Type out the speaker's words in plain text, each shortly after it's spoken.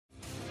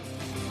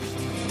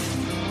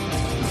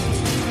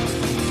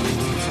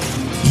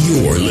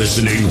You're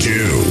listening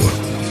to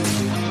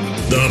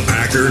the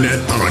Packernet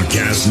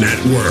Podcast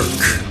Network.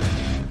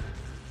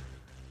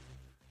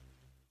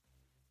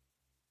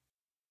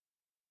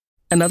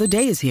 Another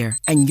day is here,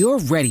 and you're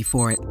ready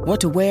for it.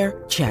 What to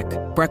wear? Check.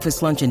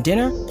 Breakfast, lunch, and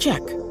dinner?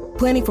 Check.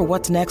 Planning for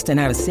what's next and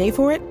how to save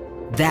for it?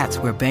 That's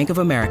where Bank of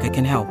America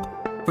can help.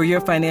 For your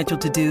financial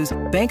to-dos,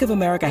 Bank of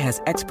America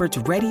has experts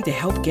ready to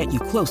help get you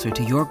closer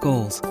to your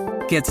goals.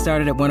 Get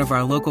started at one of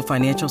our local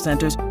financial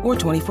centers or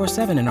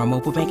 24/7 in our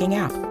mobile banking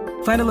app.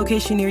 Find a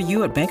location near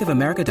you at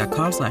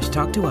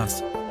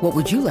bankofamerica.com/talktous. What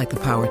would you like the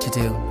power to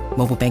do?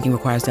 Mobile banking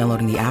requires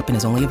downloading the app and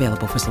is only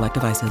available for select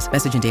devices.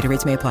 Message and data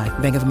rates may apply.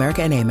 Bank of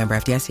America N.A., member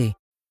FDIC.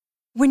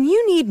 When you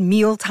need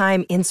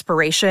mealtime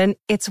inspiration,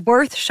 it's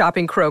worth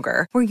shopping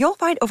Kroger, where you'll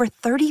find over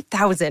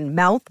 30,000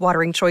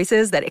 mouth-watering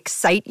choices that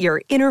excite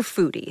your inner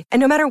foodie. And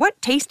no matter what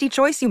tasty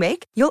choice you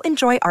make, you'll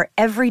enjoy our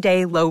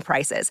everyday low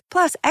prices,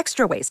 plus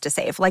extra ways to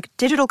save, like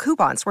digital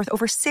coupons worth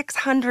over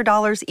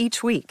 $600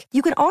 each week.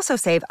 You can also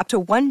save up to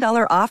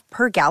 $1 off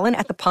per gallon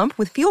at the pump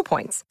with fuel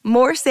points.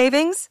 More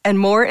savings and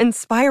more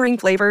inspiring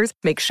flavors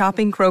make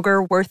shopping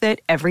Kroger worth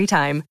it every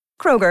time.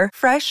 Kroger,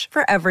 fresh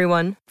for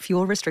everyone.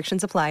 Fuel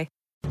restrictions apply.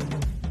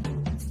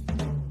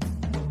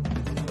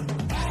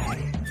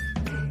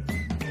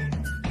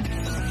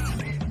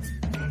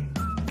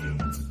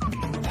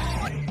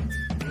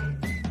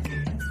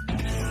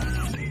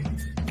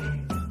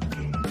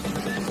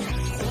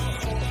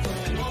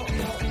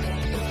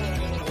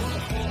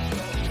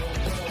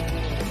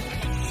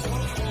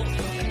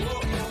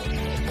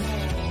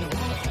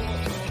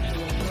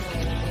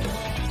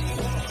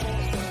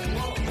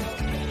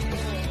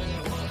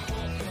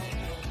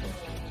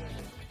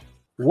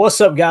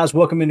 What's up, guys?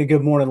 Welcome into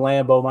Good Morning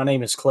Lambeau. My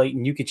name is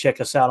Clayton. You can check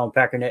us out on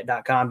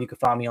Packernet.com. You can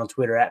find me on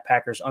Twitter at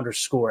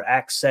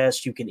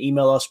Packers_access. You can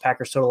email us,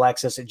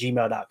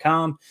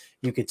 PackersTotalAccess@gmail.com.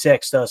 You can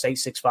text us,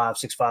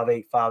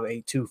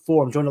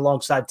 865-658-5824. I'm joined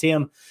alongside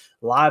Tim,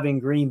 live in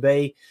Green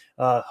Bay.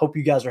 Hope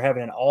you guys are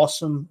having an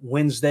awesome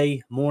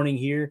Wednesday morning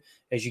here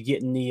as you're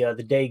getting the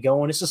day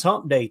going. This is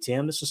hump day,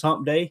 Tim. This is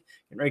hump day.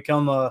 Getting ready to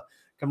come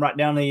right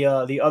down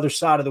the other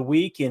side of the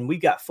week, and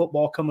we've got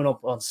football coming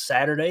up on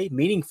Saturday,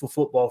 meaningful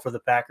football for the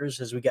Packers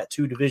as we got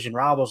two division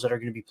rivals that are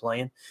going to be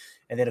playing.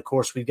 And then, of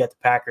course, we've got the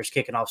Packers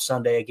kicking off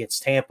Sunday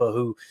against Tampa,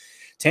 who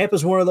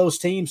Tampa's one of those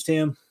teams,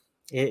 Tim.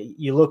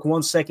 You look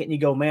 1 second and you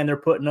go, man, they're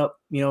putting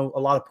up, a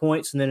lot of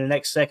points. And then the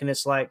next second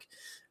it's like,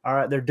 all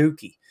right, they're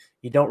dookie.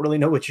 You don't really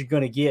know what you're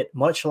going to get,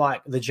 much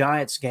like the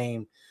Giants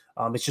game.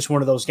 It's just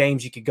one of those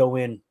games you could go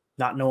in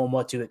not knowing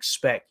what to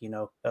expect,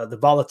 the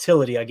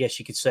volatility, I guess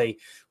you could say,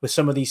 with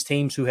some of these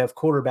teams who have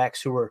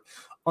quarterbacks who are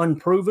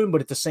unproven,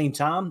 but at the same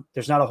time,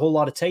 there's not a whole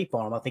lot of tape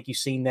on them. I think you've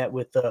seen that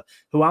with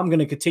who I'm going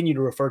to continue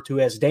to refer to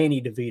as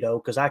Danny DeVito,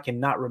 because I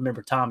cannot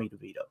remember Tommy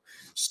DeVito.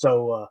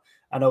 So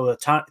I know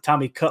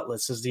Tommy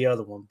Cutlets is the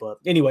other one. But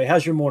anyway,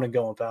 how's your morning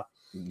going, pal?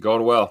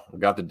 Going well.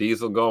 Got the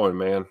diesel going,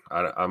 man.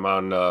 I'm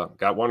on,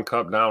 got one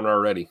cup down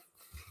already.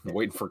 I'm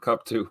waiting for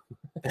cup 2.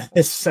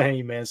 It's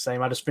same, man.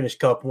 Same. I just finished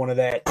cup 1 of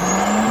that.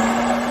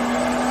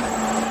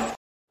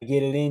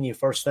 Get it in you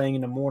first thing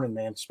in the morning,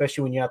 man,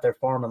 especially when you're out there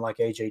farming like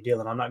A.J.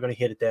 Dillon. I'm not going to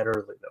hit it that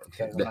early, though.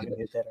 Okay, I'm not going to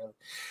hit that early.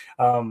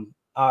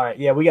 All right.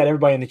 Yeah, we got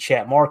everybody in the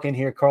chat. Mark in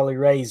here, Carly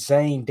Ray,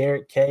 Zane,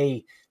 Derek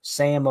K,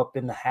 Sam up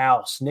in the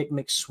house, Nick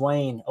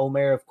McSwain,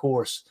 Omer, of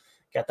course.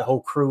 Got the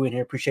whole crew in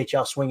here. Appreciate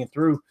y'all swinging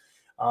through.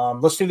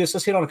 Let's do this.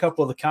 Let's hit on a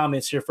couple of the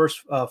comments here.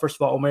 First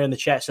of all, Omer in the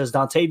chat says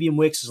Dontavian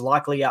Wicks is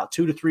likely out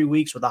 2 to 3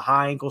 weeks with a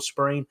high ankle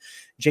sprain.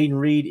 Jaden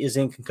Reed is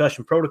in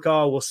concussion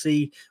protocol. We'll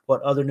see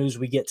what other news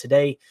we get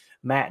today.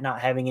 Matt not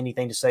having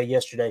anything to say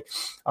yesterday.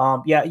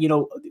 Holding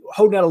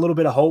out a little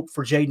bit of hope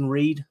for Jaden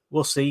Reed.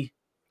 We'll see.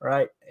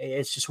 Right.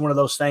 It's just one of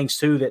those things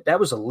too, that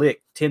was a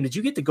lick. Tim, did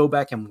you get to go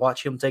back and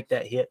watch him take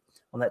that hit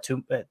on that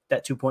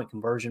 2-point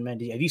conversion, man?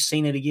 Have you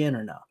seen it again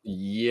or no?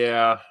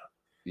 Yeah.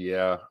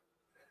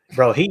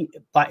 Bro,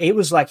 it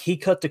was like he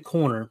cut the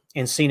corner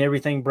and seen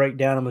everything break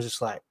down and was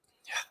just like,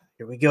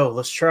 here we go.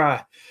 Let's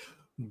try.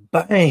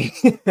 Bang.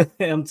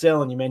 I'm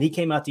telling you, man, he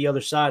came out the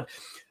other side.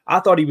 I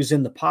thought he was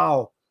in the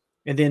pile.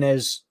 And then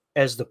as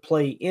the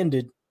play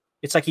ended,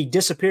 it's like he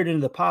disappeared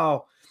into the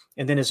pile.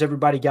 And then as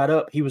everybody got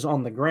up, he was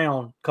on the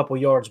ground a couple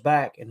yards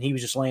back, and he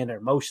was just laying there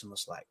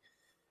motionless. Like,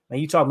 man,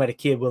 you talking about a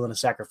kid willing to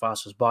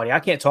sacrifice his body. I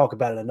can't talk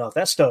about it enough.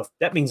 That stuff,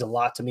 that means a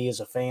lot to me as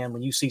a fan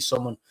when you see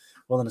someone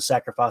willing to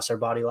sacrifice their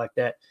body like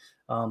that.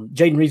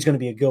 Jaden Reed's going to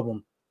be a good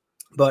one.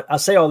 But I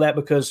say all that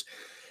because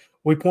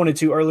we pointed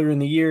to earlier in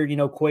the year,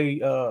 Quay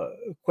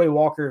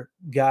Walker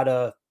got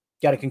a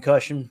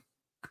concussion.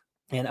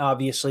 And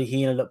obviously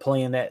he ended up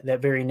playing that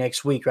very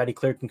next week, right? He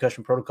cleared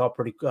concussion protocol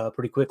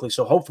pretty quickly.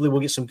 So hopefully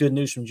we'll get some good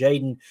news from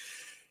Jaden.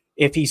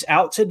 If he's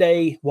out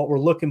today, what we're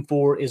looking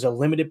for is a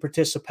limited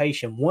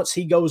participation. Once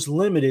he goes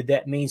limited,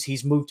 that means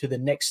he's moved to the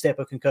next step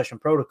of concussion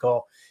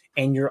protocol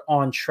and you're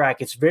on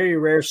track. It's very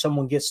rare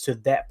someone gets to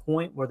that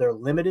point where they're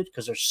limited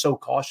because they're so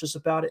cautious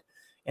about it,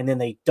 and then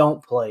they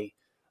don't play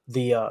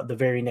the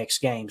very next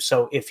game.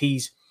 So if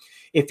he's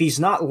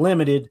not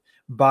limited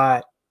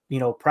by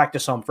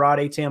practice on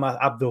Friday, Tim,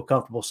 I feel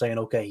comfortable saying,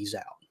 okay, he's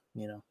out.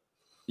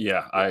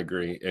 Yeah, I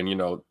agree. And,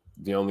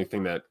 the only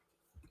thing that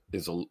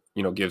is,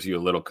 gives you a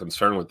little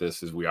concern with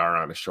this is we are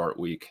on a short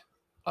week.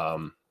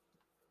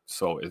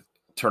 So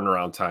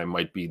turnaround time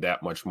might be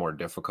that much more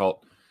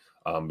difficult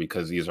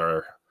because these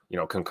are,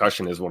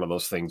 concussion is one of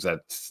those things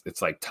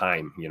it's like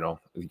time, you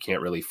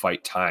can't really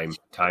fight time.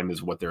 Time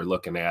is what they're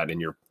looking at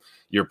and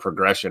your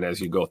progression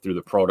as you go through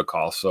the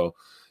protocol. So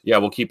yeah,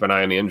 we'll keep an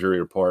eye on the injury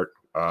report.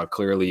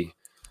 Clearly,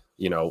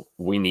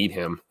 we need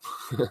him.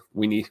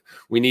 we need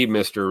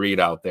Mr. Reed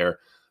out there.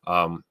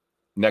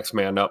 Next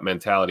man up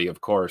mentality,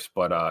 of course,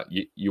 but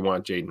you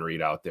want Jaden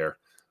Reed out there,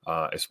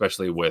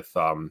 especially with,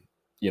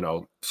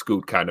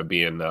 Scoot kind of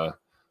being the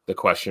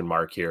question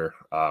mark here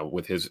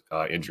with his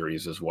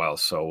injuries as well.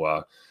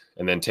 So,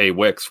 and then Tay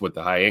Wicks with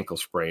the high ankle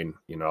sprain,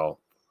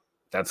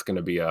 that's going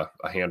to be a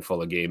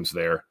handful of games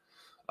there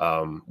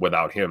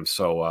without him.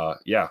 So,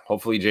 yeah,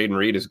 hopefully Jaden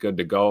Reed is good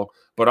to go.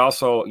 But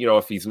also,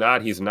 if he's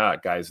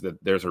not, guys.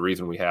 There's a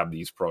reason we have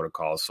these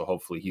protocols. So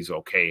hopefully he's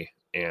okay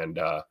and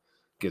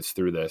gets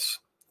through this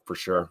for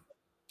sure.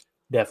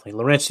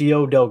 Definitely.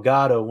 Laurencio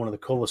Delgado, one of the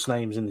coolest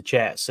names in the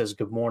chat, says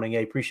good morning.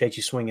 Hey, appreciate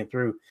you swinging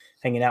through,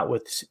 hanging out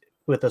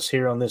with us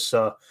here on this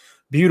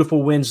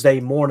beautiful Wednesday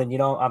morning.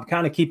 I'm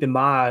kind of keeping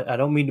my eye. I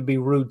don't mean to be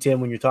rude,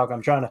 Tim, when you're talking.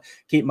 I'm trying to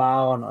keep my eye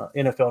on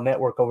NFL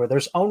Network over.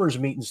 There's owners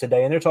meetings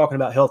today, and they're talking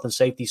about health and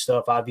safety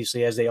stuff,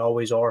 obviously, as they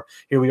always are.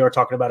 Here we are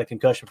talking about a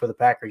concussion for the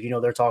Packers.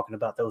 They're talking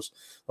about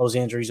those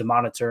injuries and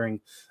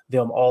monitoring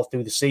them all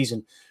through the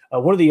season.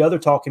 One of the other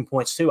talking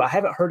points, too, I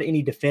haven't heard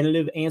any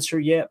definitive answer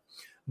yet,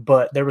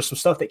 but there was some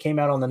stuff that came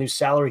out on the new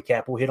salary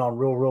cap we'll hit on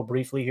real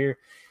briefly here.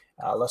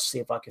 Let's see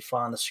if I can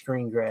find the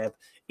screen grab.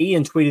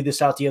 Ian tweeted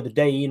this out the other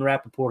day. Ian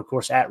Rappaport, of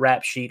course, at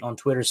Rap Sheet on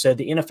Twitter, said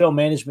the NFL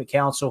Management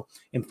Council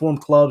informed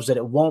clubs that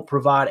it won't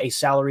provide a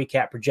salary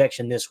cap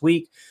projection this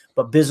week,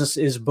 but business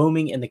is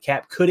booming and the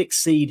cap could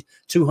exceed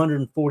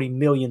 $240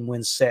 million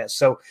when set.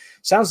 So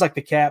sounds like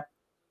the cap,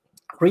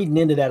 reading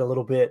into that a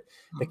little bit,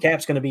 the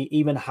cap's going to be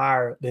even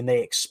higher than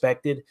they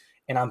expected.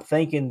 And I'm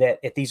thinking that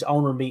at these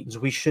owner meetings,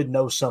 we should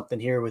know something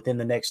here within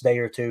the next day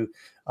or two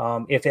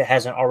if it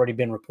hasn't already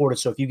been reported.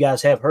 So if you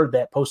guys have heard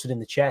that, post it in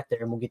the chat there,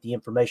 and we'll get the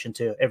information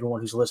to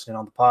everyone who's listening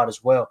on the pod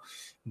as well.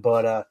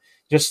 But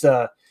just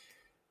kind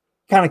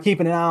of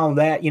keeping an eye on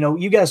that.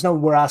 You guys know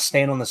where I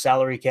stand on the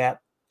salary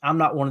cap. I'm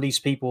not one of these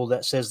people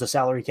that says the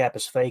salary cap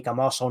is fake. I'm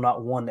also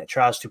not one that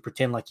tries to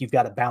pretend like you've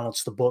got to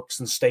balance the books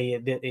and stay.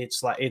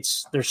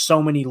 There's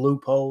so many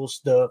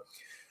loopholes. The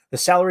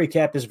salary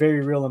cap is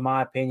very real, in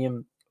my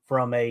opinion,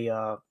 from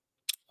a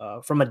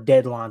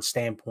deadline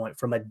standpoint,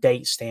 from a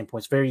date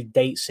standpoint. It's very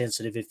date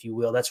sensitive, if you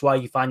will. That's why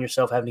you find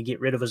yourself having to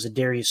get rid of a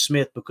Zadarius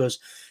Smith, because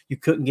you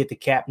couldn't get the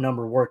cap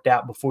number worked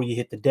out before you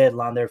hit the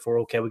deadline. Therefore,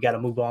 okay, we got to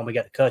move on. We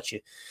got to cut you.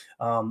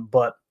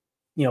 But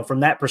from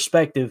that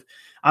perspective,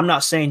 I'm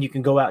not saying you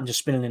can go out and just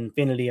spend an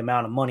infinity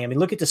amount of money. I mean,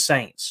 look at the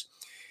Saints.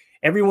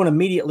 Everyone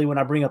immediately, when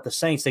I bring up the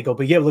Saints, they go,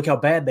 but yeah, look how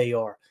bad they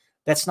are.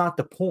 That's not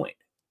the point.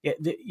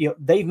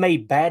 They've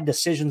made bad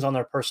decisions on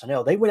their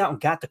personnel. They went out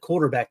and got the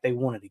quarterback they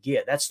wanted to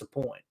get. That's the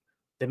point.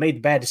 They made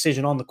the bad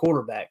decision on the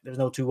quarterback. There's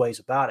no two ways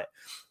about it.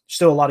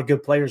 Still a lot of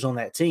good players on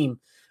that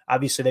team.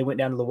 Obviously, they went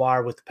down to the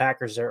wire with the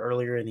Packers there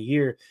earlier in the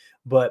year.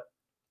 But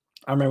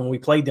I remember when we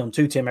played them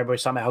too, Tim,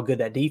 everybody's talking about how good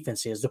that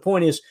defense is. The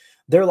point is,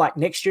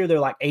 next year, they're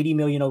like $80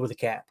 million over the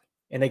cap.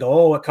 And they go,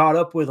 oh, it caught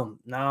up with them.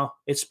 No,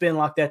 it's been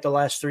like that the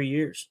last 3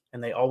 years,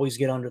 and they always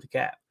get under the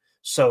cap.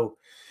 So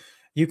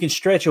you can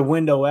stretch a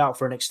window out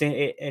for an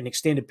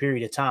extended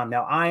period of time.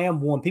 Now, I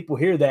am one. People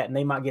hear that, and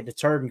they might get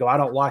deterred and go, I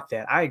don't like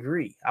that. I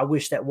agree. I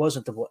wish that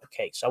wasn't the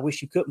case. I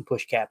wish you couldn't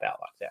push cap out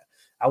like that.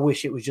 I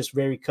wish it was just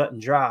very cut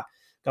and dry.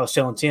 I was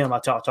telling Tim, I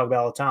talk about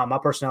all the time, my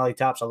personality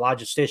type's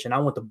Elijah Stitch, and I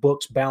want the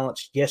books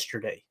balanced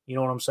yesterday. You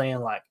know what I'm saying?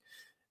 Like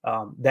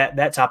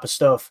that type of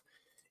stuff,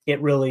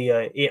 it really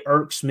it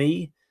irks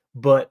me.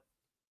 But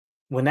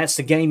when that's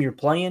the game you're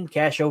playing,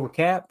 cash over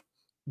cap,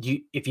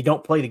 if you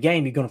don't play the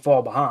game, you're going to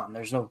fall behind.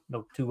 There's no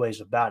two ways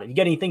about it. You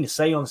got anything to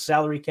say on the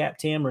salary cap,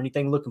 Tim, or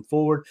anything looking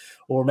forward,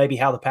 or maybe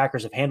how the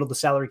Packers have handled the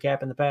salary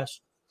cap in the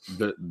past?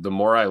 The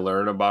more I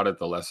learn about it,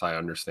 the less I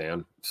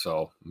understand.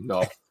 So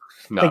no.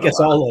 I think it's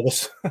all of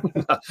us.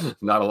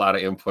 Not a lot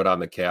of input on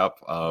the cap,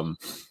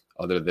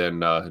 other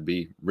than it'd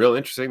be real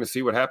interesting to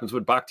see what happens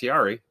with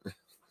Bakhtiari.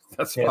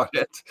 That's about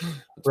it.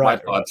 That's my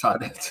thoughts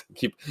on it.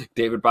 Keep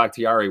David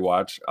Bakhtiari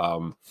watch.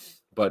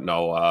 But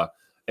no,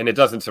 and it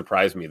doesn't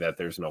surprise me that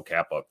there's no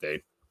cap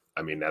update.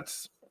 I mean,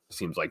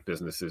 seems like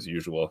business as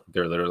usual.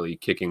 They're literally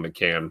kicking the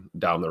can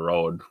down the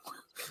road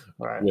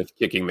with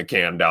kicking the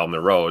can down the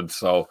road.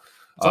 So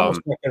it's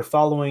almost like they're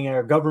following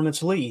our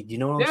government's lead. You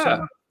know what I'm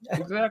saying?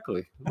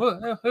 Exactly.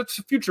 Well, it's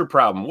a future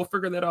problem. We'll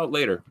figure that out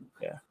later.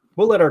 Yeah.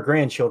 We'll let our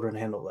grandchildren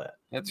handle that.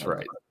 That's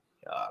right.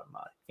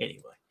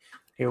 Anyway,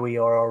 here we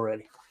are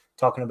already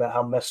talking about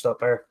how messed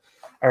up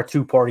our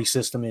two-party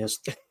system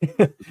is.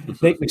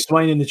 Nick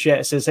McSwain in the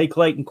chat says, hey,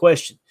 Clayton,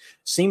 question.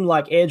 Seemed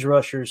like edge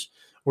rushers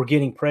were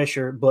getting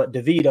pressure, but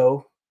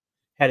DeVito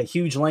had a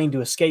huge lane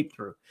to escape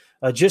through.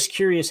 Just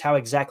curious how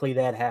exactly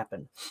that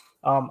happened.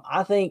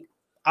 I think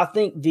I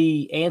think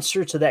the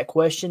answer to that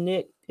question,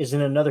 Nick, is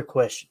in another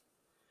question.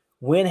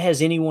 When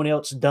has anyone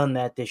else done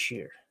that this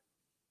year?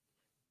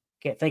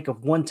 Can't think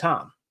of one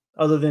time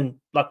other than,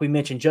 like we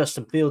mentioned,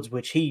 Justin Fields,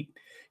 which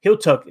he'll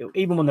tuck,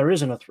 even when there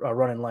isn't a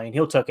running lane,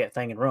 he'll tuck that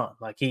thing and run.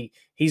 Like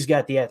he's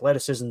got the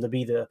athleticism to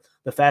be the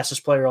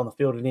fastest player on the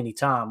field at any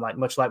time, like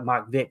much like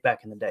Mike Vick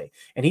back in the day.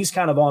 And he's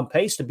kind of on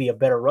pace to be a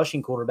better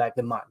rushing quarterback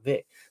than Mike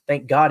Vick.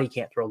 Thank God he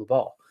can't throw the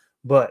ball.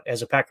 But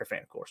as a Packer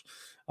fan, of course,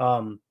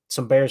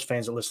 some Bears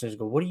fans that listen to this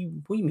go, what do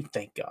you mean,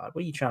 thank God?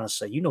 What are you trying to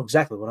say? You know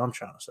exactly what I'm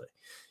trying to say.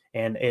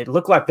 And it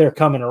looked like they're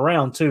coming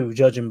around too,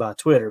 judging by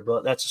Twitter,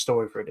 but that's a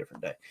story for a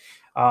different day.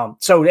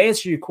 So to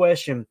answer your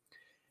question,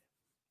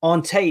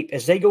 on tape,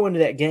 as they go into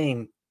that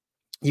game,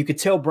 you could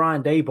tell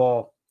Brian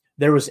Daboll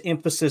there was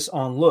emphasis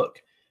on,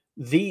 look,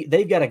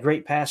 they've got a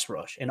great pass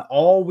rush. And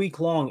all week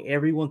long,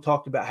 everyone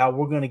talked about how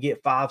we're going to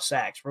get 5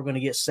 sacks. We're going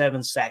to get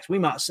 7 sacks. We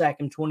might sack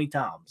them 20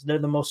 times. They're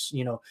the most,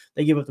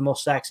 they give up the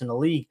most sacks in the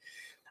league.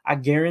 I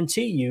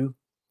guarantee you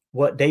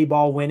what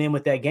Daboll went in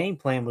with that game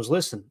plan was,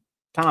 listen,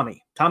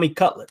 Tommy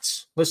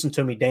Cutlets, listen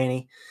to me,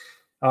 Danny.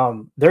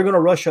 They're going to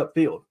rush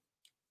upfield.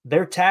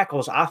 Their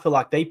tackles, I feel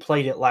like they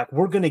played it like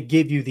we're going to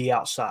give you the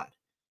outside.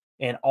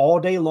 And all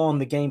day long,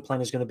 the game plan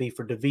is going to be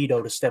for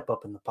DeVito to step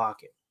up in the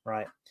pocket,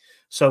 right?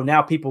 So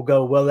now people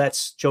go, well,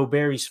 that's Joe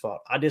Barry's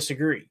fault. I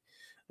disagree.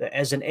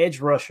 As an edge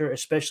rusher,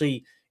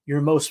 especially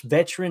your most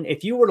veteran,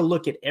 if you were to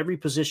look at every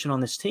position on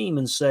this team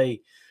and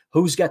say,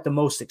 who's got the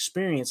most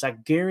experience, I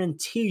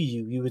guarantee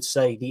you would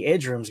say the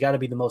edge room's got to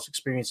be the most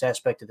experienced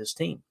aspect of this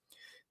team.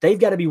 They've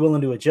got to be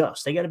willing to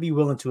adjust. They got to be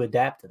willing to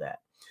adapt to that.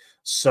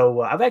 So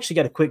I've actually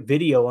got a quick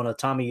video on a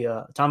Tommy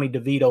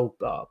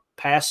DeVito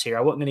pass here.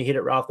 I wasn't going to hit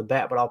it right off the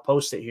bat, but I'll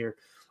post it here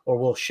or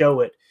we'll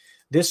show it.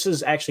 This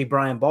is actually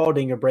Brian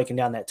Baldinger breaking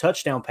down that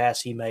touchdown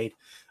pass he made.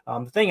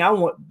 The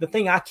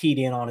thing I keyed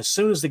in on, as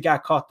soon as the guy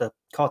caught the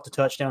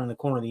touchdown in the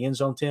corner of the end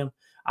zone, Tim,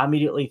 I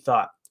immediately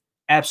thought,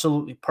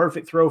 absolutely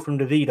perfect throw from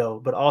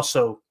DeVito, but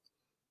also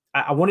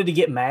I wanted to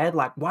get mad.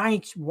 Like,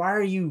 why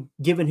are you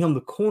giving him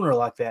the corner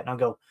like that? And I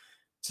go,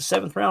 it's a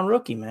 7th round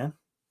rookie, man.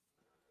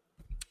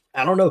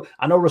 I don't know.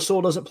 I know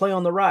Rasul doesn't play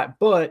on the right,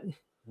 but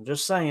I'm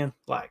just saying,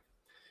 like,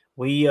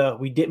 we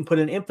didn't put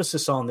an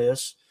emphasis on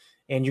this,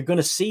 and you're going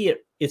to see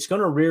it. It's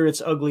going to rear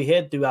its ugly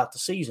head throughout the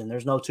season.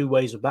 There's no two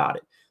ways about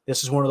it.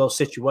 This is one of those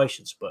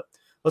situations. But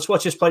let's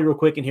watch this play real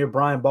quick and hear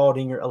Brian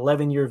Baldinger,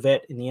 11-year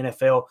vet in the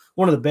NFL,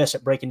 one of the best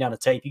at breaking down the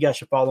tape. You guys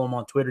should follow him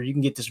on Twitter. You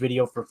can get this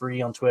video for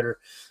free on Twitter.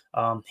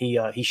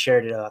 He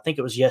shared it. I think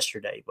it was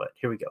yesterday, but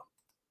here we go.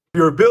 If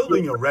you're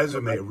building a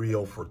resume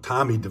reel for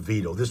Tommy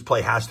DeVito, this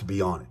play has to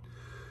be on it.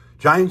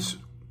 Giants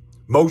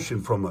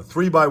motion from a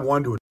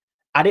 3-by-1 to a.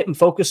 I didn't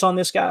focus on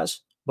this,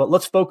 guys, but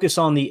let's focus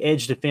on the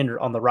edge defender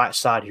on the right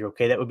side here,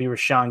 okay? That would be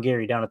Rashawn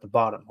Gary down at the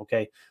bottom,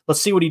 okay?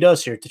 Let's see what he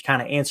does here to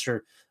kind of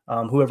answer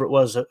whoever it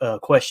was a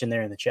question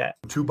there in the chat.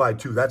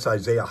 2-by-2, that's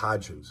Isaiah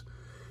Hodgins.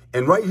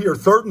 And right here,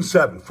 3rd and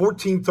 7,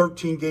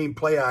 14-13 game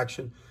play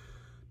action.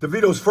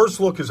 DeVito's first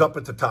look is up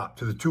at the top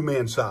to the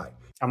 2-man side.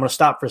 I'm going to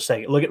stop for a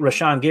second. Look at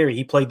Rashawn Gary.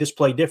 He played this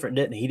play different,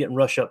 didn't he? He didn't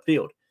rush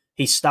upfield.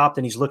 He stopped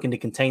and he's looking to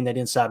contain that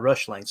inside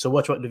rush lane. So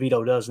watch what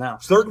DeVito does now.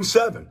 It's 3rd and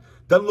 7.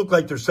 Doesn't look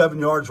like there's 7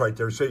 yards right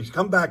there. So he's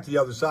come back to the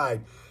other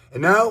side.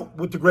 And now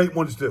what the great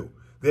ones do,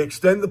 they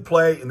extend the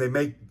play and they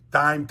make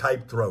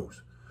dime-type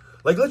throws.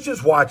 Like, let's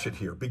just watch it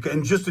here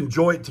and just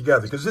enjoy it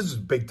together because this is a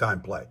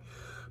big-time play.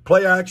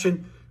 Play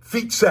action,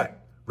 feet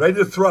set, ready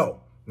to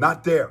throw.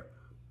 Not there.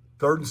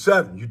 3rd and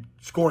 7. You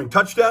scoring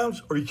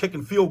touchdowns or you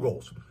kicking field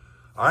goals?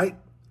 All right?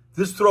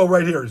 This throw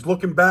right here, he's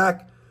looking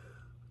back,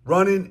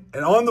 running,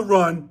 and on the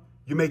run,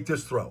 you make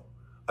this throw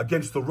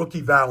against the rookie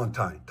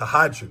Valentine to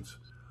Hodgins.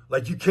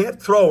 Like, you can't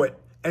throw it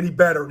any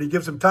better, and he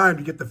gives him time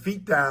to get the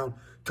feet down,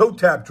 toe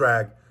tap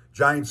drag,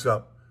 Giants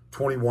up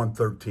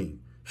 21-13.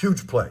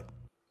 Huge play.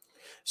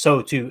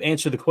 So to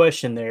answer the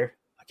question there,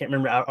 I can't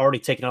remember. I already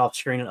taken it off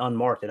screen and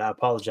unmarked it. I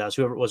apologize.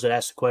 Whoever it was that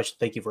asked the question,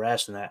 thank you for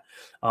asking that.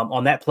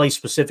 On that play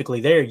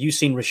specifically there, you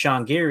seen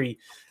Rashawn Gary,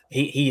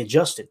 he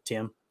adjusted,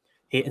 Tim.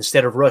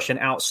 Instead of rushing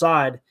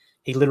outside,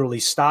 he literally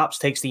stops,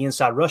 takes the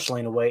inside rush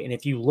lane away. And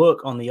if you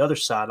look on the other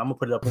side, I'm going to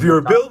put it up. If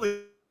you're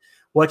building,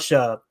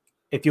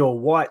 if you'll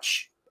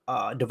watch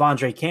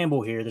Devondre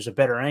Campbell here, there's a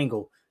better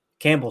angle.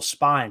 Campbell's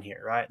spying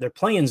here, right? They're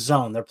playing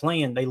zone.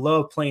 They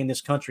love playing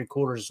this country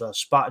quarters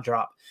spot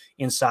drop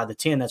inside the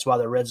 10. That's why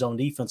their red zone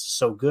defense is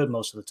so good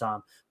most of the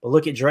time. But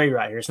look at Dre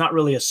right here. It's not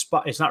really a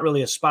spot. It's not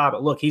really a spy,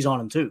 but look, he's on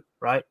him too,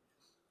 right?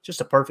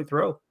 Just a perfect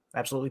throw.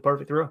 Absolutely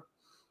perfect throw.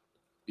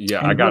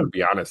 Yeah, I got to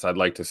be honest. I'd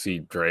like to see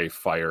Dre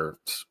fire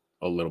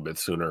a little bit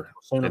sooner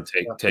and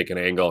take an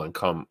angle and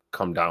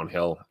come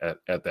downhill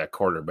at that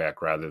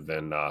quarterback rather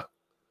than I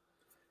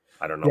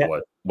don't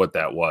know what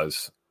that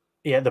was.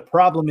 Yeah, the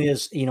problem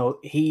is,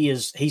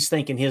 he's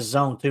thinking his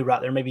zone too,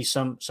 right? There may be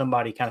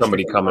somebody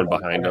coming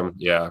behind him.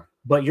 Yeah,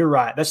 but you're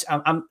right.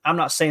 I'm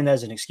not saying that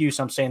as an excuse.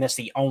 I'm saying that's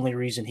the only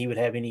reason he would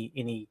have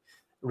any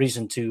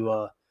reason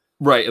to.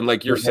 Right, and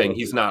like you're saying,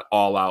 he's not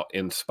all out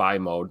in spy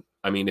mode.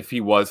 I mean, if he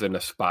wasn't a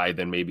spy,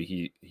 then maybe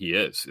he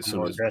is. As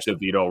soon as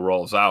DeVito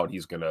rolls out,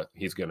 he's gonna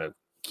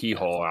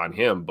keyhole on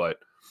him, but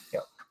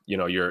you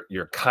know,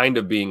 you're kind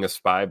of being a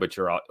spy, but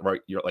you're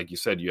like you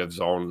said, you have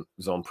zone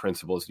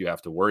principles you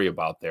have to worry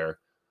about there.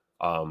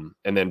 And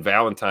then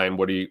Valentine,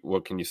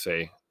 what can you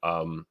say?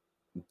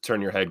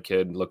 Turn your head,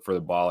 kid, look for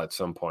the ball at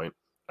some point.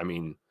 I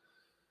mean,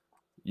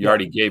 you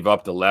already gave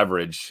up the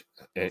leverage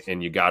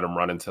and you got him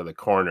running to the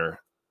corner.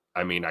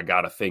 I mean, I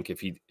got to think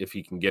if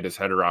he can get his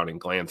head around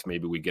and glance,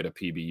 maybe we get a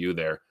PBU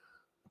there.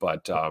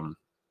 But,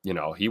 you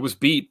know, he was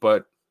beat,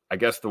 but I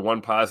guess the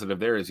one positive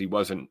there is he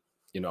wasn't,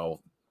 you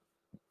know,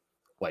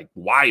 like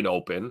wide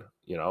open.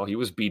 You know, he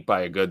was beat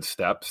by a good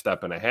step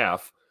and a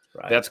half.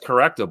 Right. That's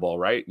correctable,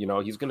 right? You know,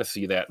 he's going to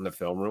see that in the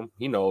film room.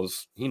 He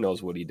knows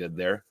what he did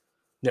there.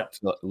 Yeah. It's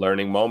a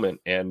learning moment.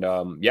 And,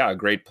 a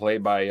great play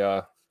by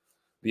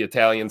the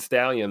Italian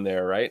stallion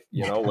there, right?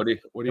 You know, what are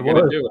you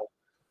going to do?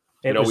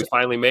 We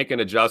finally make an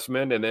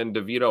adjustment, and then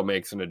DeVito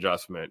makes an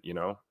adjustment. You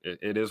know,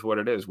 it is what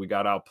it is. We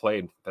got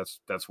outplayed.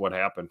 That's what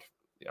happened.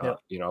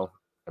 You know,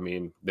 I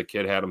mean, the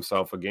kid had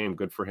himself a game.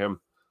 Good for him.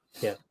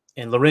 Yeah.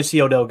 And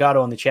Laurencio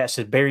Delgado in the chat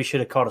said Barry should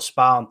have caught a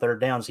spy on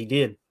third downs. He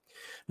did.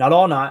 Not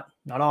all night.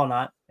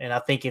 And I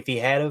think if he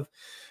had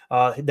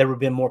there would have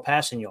been more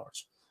passing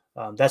yards.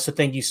 That's the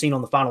thing you've seen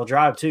on the final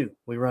drive too.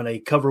 We run a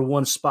cover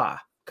one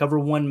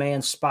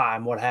man spy,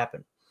 and what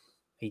happened?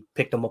 He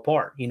picked them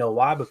apart. You know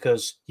why?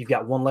 Because you've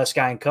got one less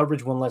guy in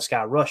coverage, one less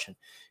guy rushing.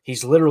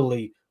 He's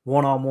literally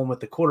one-on-one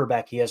with the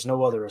quarterback. He has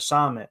no other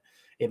assignment.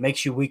 It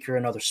makes you weaker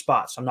in other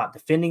spots. I'm not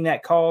defending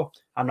that call.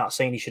 I'm not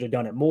saying he should have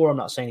done it more. I'm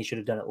not saying he should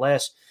have done it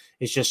less.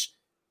 It's just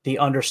the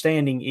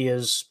understanding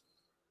is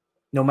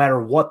no matter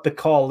what the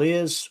call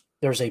is,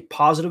 there's a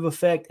positive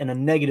effect and a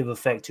negative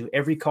effect to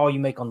every call you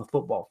make on the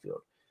football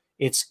field.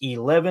 It's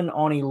 11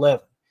 on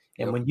 11.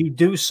 And when you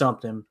do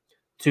something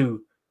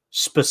to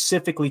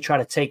specifically try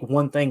to take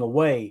one thing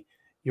away,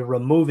 you're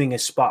removing a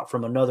spot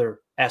from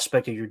another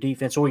aspect of your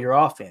defense or your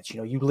offense. You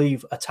know, you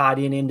leave a tight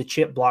end in the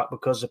chip block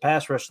because the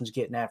pass rushing is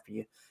getting after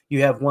you.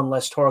 You have one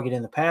less target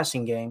in the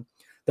passing game.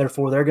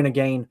 Therefore, they're going to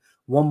gain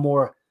one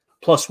more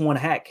 +1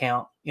 hack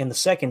count in the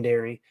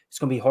secondary. It's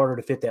going to be harder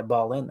to fit that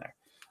ball in there.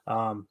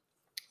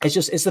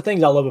 It's the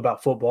things I love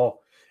about football.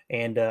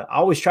 And I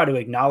always try to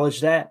acknowledge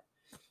that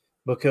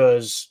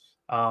because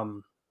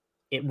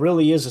it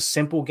really is a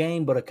simple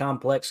game, but a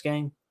complex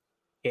game.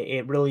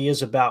 It really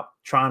is about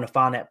trying to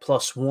find that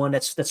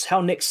 +1. That's how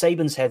Nick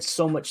Saban's had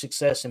so much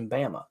success in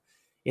Bama,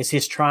 is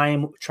his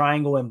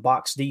triangle and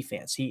box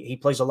defense. He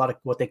plays a lot of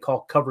what they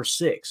call cover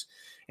 6,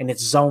 and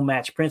it's zone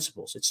match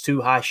principles. It's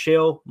 2 high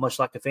shell, much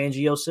like the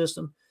Fangio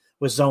system,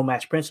 with zone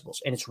match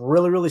principles. And it's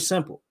really, really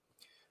simple.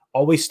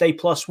 Always stay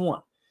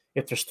 +1.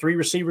 If there's 3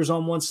 receivers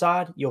on one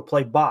side, you'll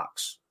play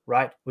box,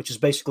 right, which is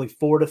basically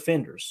 4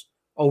 defenders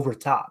over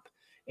top,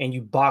 and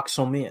you box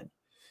them in.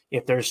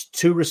 If there's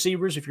 2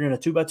 receivers, if you're in a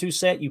 2x2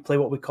 set, you play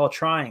what we call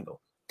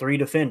triangle, 3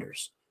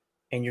 defenders,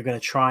 and you're going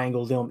to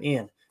triangle them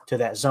in to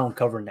that zone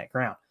covering that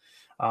ground.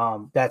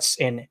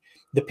 And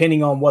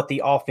depending on what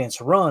the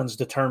offense runs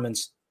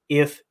determines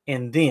if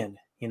and then,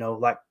 you know,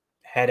 like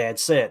Haddad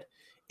said,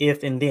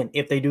 if and then.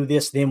 If they do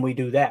this, then we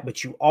do that.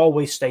 But you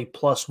always stay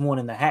 +1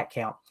 in the hack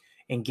count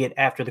and get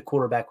after the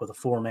quarterback with a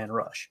 4-man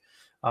rush.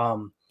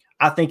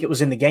 I think it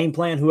was in the game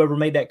plan, whoever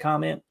made that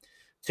comment,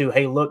 to,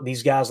 hey, look,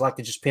 these guys like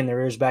to just pin their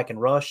ears back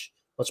and rush.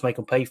 Let's make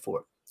them pay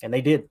for it. And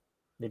they did.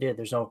 They did.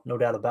 There's no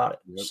doubt about it.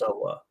 Yep.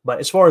 So, but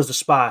as far as the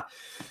spy,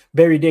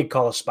 Barry did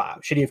call a spy.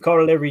 Should he have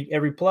called it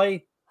every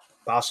play?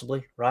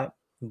 Possibly, right?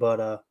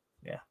 But,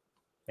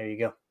 there you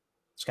go.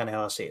 That's kind of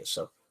how I see it.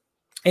 So,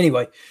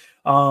 anyway,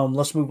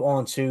 let's move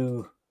on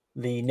to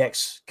the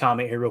next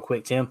comment here real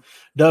quick, Tim.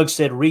 Doug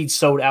said Reed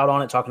sold out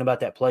on it, talking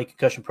about that play.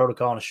 Concussion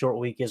protocol in a short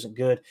week isn't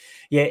good.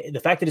 Yeah, the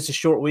fact that it's a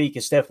short week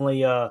is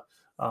definitely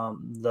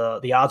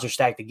the odds are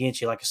stacked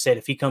against you. Like I said,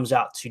 if he comes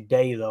out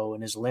today, though,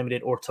 and is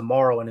limited, or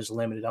tomorrow and is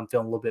limited, I'm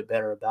feeling a little bit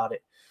better about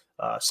it.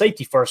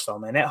 Safety first, though,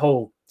 man. That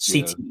whole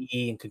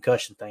CTE and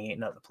concussion thing ain't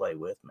nothing to play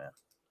with, man.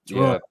 It's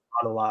ruined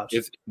a lot of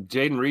lives.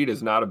 Jaden Reed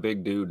is not a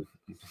big dude,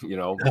 you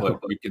know, but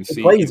you can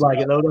see plays like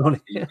it, though,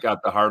 don't he? He's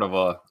got the heart of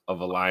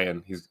a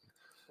lion. He's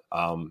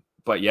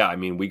but yeah, I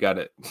mean, we got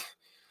it.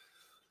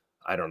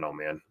 I don't know,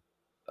 man.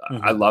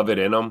 Mm-hmm. I love it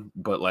in him,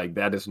 but like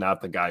that is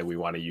not the guy we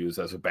want to use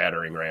as a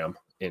battering ram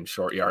in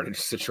short yardage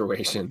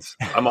situations.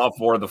 I'm all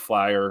for the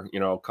flyer, you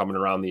know, coming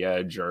around the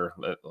edge or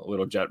a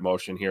little jet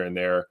motion here and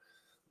there,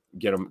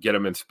 get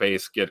them in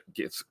space, get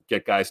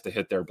guys to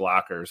hit their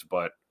blockers.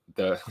 But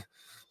the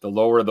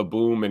lower the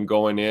boom and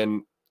going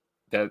in,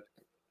 that,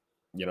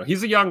 you know,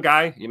 he's a young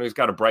guy, you know, he's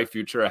got a bright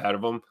future ahead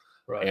of him.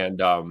 Right.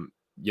 And,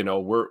 you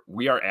know,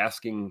 we are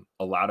asking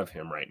a lot of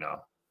him right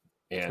now.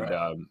 And,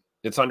 right.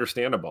 It's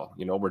understandable.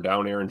 You know, we're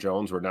down Aaron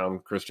Jones, we're down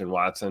Christian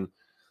Watson.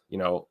 You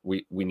know,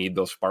 we need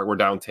those spark. We're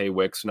down Tay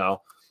Wicks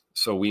now,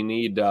 so we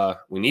need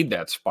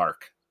that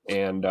spark.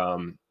 And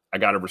I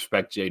got to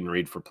respect Jaden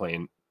Reed for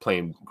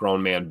playing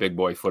grown man, big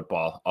boy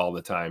football all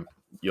the time.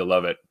 You'll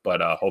love it,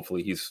 but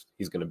hopefully he's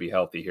going to be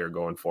healthy here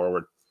going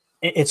forward.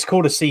 It's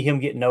cool to see him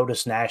get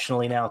noticed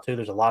nationally now too.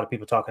 There's a lot of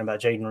people talking about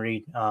Jaden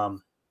Reed.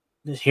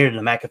 Here the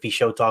McAfee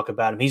show talk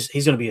about him. He's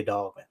going to be a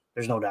dog, man.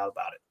 There's no doubt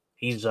about it.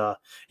 He's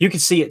you can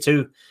see it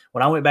too.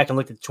 When I went back and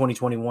looked at the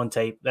 2021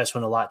 tape, that's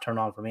when the light turned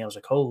on for me. I was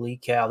like, holy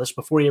cow, this is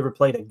before he ever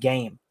played a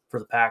game for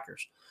the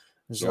Packers.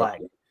 It's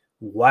like,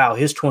 wow,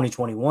 his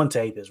 2021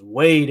 tape is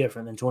way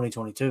different than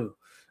 2022.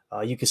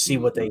 You can see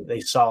what they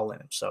saw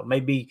in him. So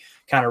maybe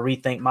kind of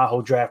rethink my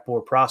whole draft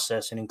board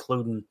process and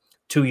including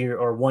 2 year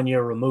or 1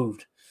 year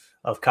removed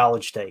of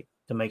college tape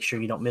to make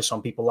sure you don't miss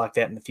on people like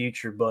that in the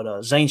future.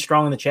 But Zane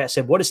Strong in the chat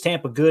said, what is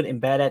Tampa good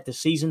and bad at this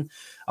season?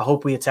 I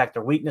hope we attack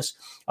their weakness.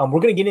 We're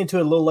going to get into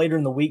it a little later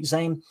in the week,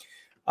 Zane.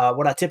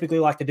 What I typically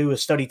like to do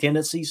is study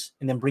tendencies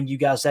and then bring you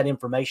guys that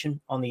information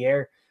on the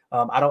air.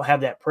 I don't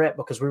have that prep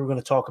because we were going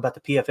to talk about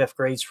the PFF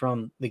grades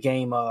from the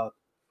game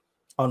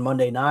on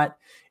Monday night,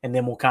 and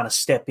then we'll kind of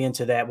step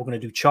into that. We're going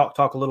to do chalk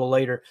talk a little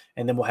later,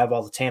 and then we'll have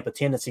all the Tampa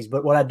tendencies.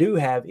 But what I do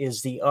have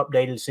is the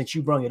updated, since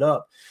you brung it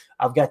up,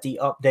 I've got the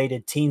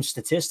updated team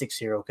statistics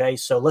here, okay?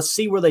 So let's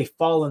see where they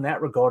fall in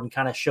that regard and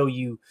kind of show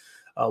you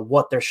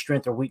what their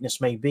strength or weakness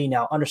may be.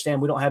 Now,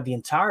 understand we don't have the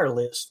entire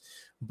list,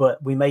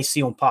 but we may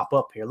see them pop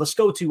up here. Let's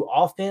go to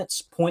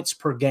offense points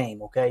per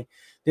game, okay?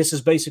 This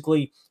is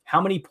basically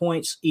how many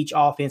points each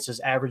offense is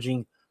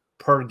averaging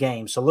per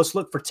game. So let's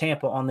look for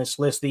Tampa on this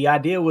list. The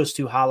idea was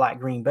to highlight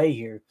Green Bay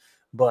here,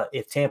 but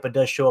if Tampa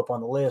does show up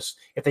on the list,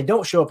 if they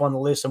don't show up on the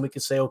list, then we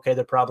could say, okay,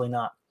 they're probably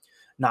not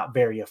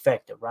very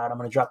effective, right? I'm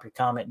going to drop your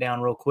comment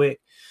down real quick.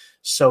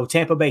 So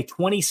Tampa Bay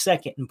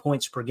 22nd in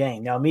points per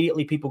game. Now,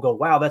 immediately people go,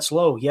 wow, that's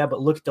low. Yeah,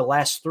 but look at the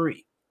last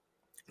three.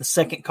 The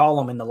second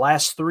column in the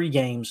last 3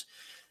 games,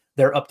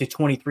 they're up to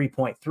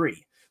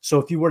 23.3. So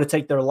if you were to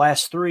take their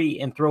last 3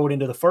 and throw it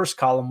into the first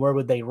column, where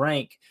would they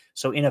rank?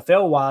 So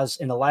NFL-wise,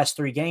 in the last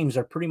 3 games,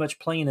 they're pretty much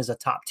playing as a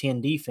top 10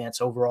 defense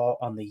overall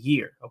on the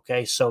year,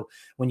 okay? So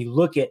when you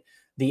look at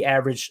the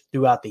average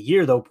throughout the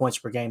year, though, points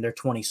per game, they're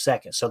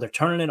 22nd. So they're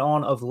turning it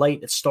on of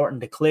late. It's starting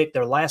to click.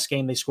 Their last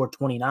game, they scored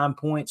 29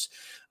 points.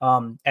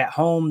 At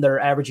home, they're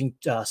averaging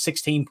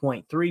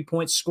 16.3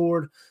 points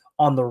scored.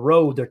 On the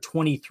road, they're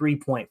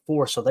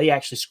 23.4. So they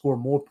actually score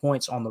more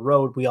points on the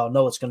road. We all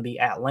know it's going to be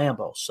at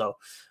Lambeau. So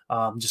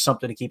just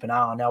something to keep an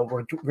eye on. Now,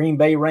 where Green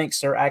Bay ranks,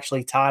 they're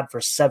actually tied for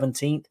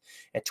 17th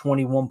at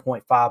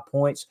 21.5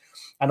 points.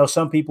 I know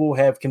some people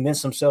have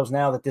convinced themselves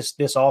now that this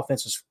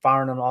offense is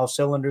firing on all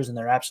cylinders, and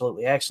they're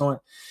absolutely excellent.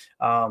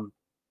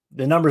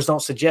 The numbers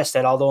don't suggest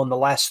that, although in the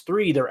last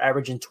 3, they're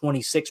averaging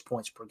 26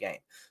 points per game.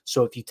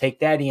 So if you take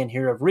that in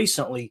here of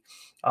recently,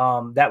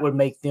 that would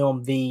make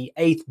them the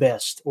 8th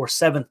best or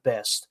 7th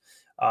best.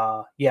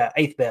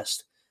 8th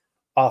best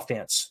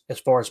offense as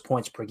far as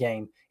points per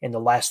game in the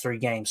last 3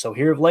 games. So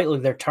here of lately,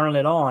 they're turning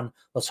it on.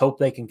 Let's hope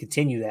they can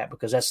continue that,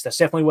 because that's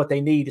definitely what they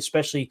need,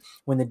 especially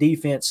when the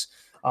defense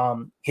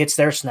hits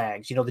their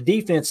snags. You know, the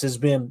defense has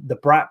been the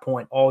bright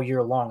point all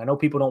year long. I know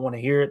people don't want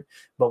to hear it,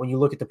 but when you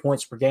look at the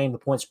points per game, the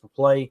points per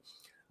play,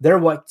 they're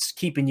what's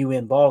keeping you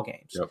in ball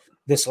games. Yep.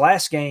 This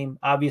last game,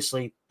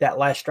 obviously, that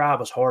last drive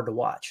was hard to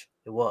watch.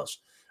 It was.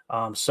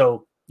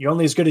 So you're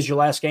only as good as your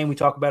last game. We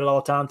talk about it all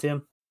the time,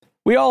 Tim.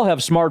 We all have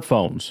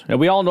smartphones, and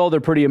we all know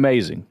they're pretty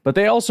amazing, but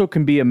they also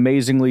can be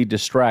amazingly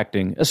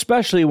distracting,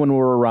 especially when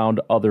we're around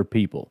other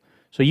people.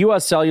 So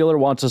US Cellular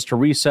wants us to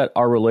reset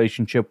our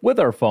relationship with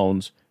our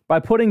phones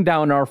by putting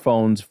down our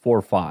phones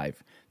for $5.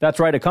 That's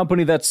right, a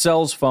company that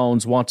sells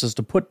phones wants us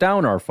to put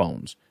down our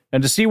phones.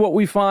 And to see what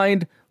we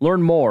find,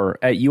 learn more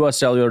at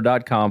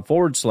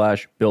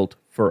uscellular.com/built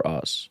for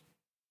us.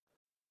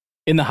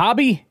 In the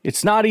hobby,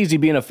 it's not easy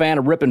being a fan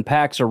of ripping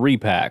packs or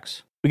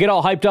repacks. We get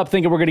all hyped up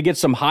thinking we're going to get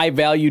some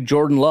high-value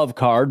Jordan Love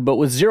card, but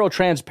with zero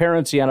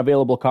transparency on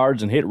available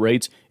cards and hit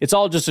rates, it's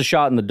all just a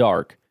shot in the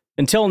dark.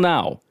 Until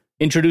now,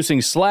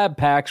 introducing slab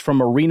packs from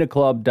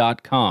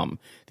arenaclub.com,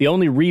 the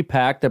only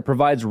repack that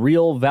provides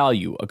real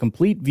value, a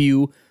complete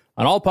view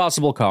on all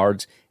possible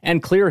cards,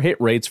 and clear hit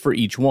rates for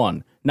each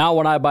one. Now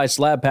when I buy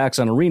slab packs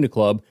on Arena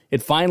Club,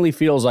 it finally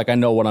feels like I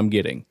know what I'm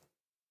getting.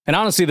 And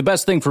honestly, the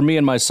best thing for me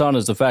and my son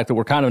is the fact that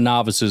we're kind of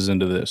novices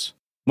into this.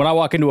 When I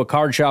walk into a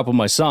card shop with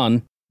my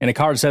son, and a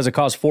card says it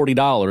costs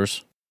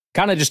 $40,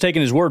 kind of just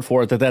taking his word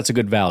for it that that's a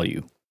good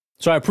value.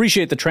 So I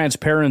appreciate the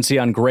transparency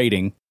on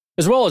grading,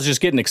 as well as just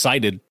getting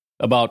excited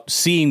about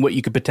seeing what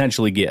you could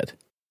potentially get.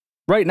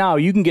 Right now,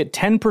 you can get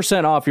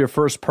 10% off your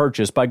first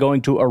purchase by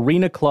going to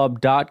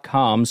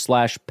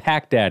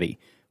arenaclub.com/packdaddy.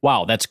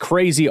 Wow, that's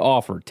crazy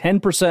offer.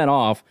 10%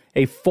 off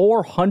a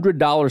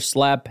 $400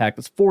 slab pack.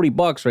 That's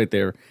 $40 right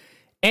there.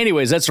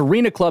 Anyways, that's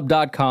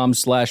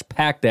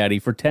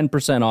arenaclub.com/packdaddy for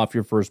 10% off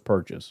your first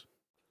purchase.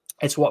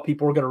 It's what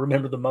people are going to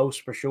remember the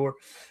most for sure.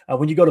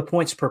 When you go to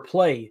points per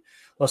play,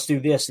 let's do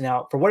this.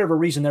 Now, for whatever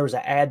reason, there was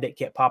an ad that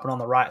kept popping on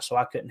the right, so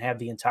I couldn't have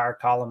the entire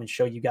column and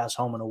show you guys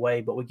home and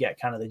away, but we got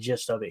kind of the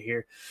gist of it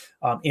here.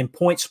 In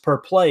points per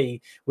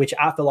play, which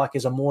I feel like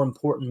is a more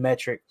important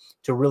metric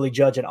to really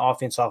judge an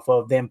offense off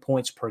of than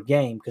points per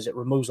game, because it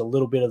removes a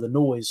little bit of the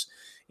noise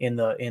in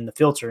the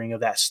filtering of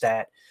that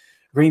stat.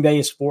 Green Bay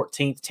is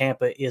 14th.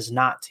 Tampa is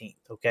 19th.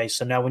 Okay,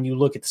 so now when you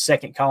look at the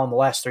second column, the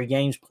last 3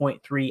 games,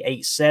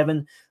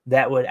 0.387,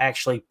 that would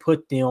actually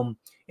put them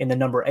in the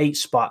number 8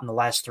 spot in the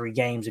last 3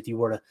 games if you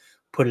were to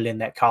put it in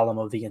that column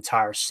of the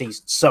entire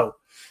season. So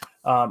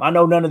I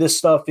know none of this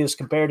stuff is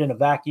compared in a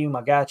vacuum.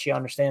 I got you. I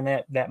understand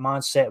that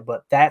mindset,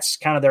 but that's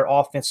kind of their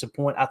offensive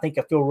point. I think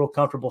I feel real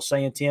comfortable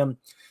saying, Tim,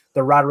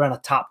 they're right around a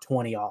top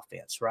 20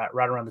 offense, right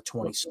around the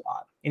 20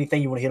 spot.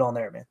 Anything you want to hit on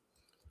there,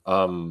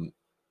 man?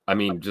 I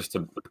mean, just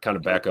to kind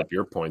of back up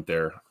your point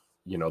there,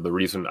 the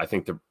reason I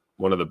think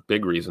one of the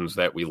big reasons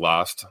that we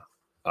lost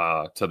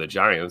to the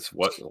Giants,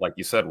 like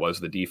you said, was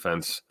the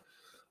defense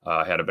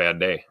had a bad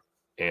day.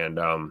 And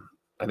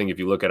I think if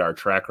you look at our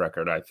track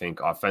record, I think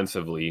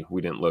offensively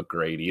we didn't look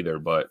great either.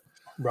 But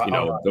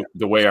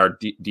the way our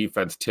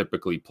defense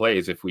typically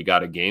plays, if we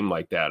got a game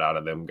like that out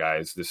of them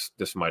guys,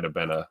 this might have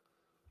been a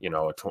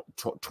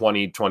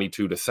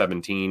 22 to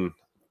 17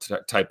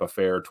 type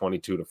affair,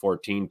 22 to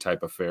 14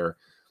 type affair.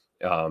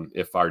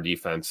 If our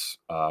defense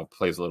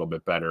plays a little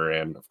bit better,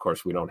 and of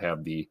course we don't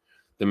have the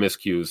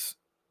miscues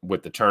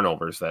with the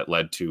turnovers that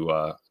led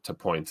to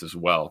points as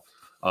well.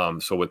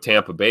 So with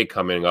Tampa Bay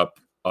coming up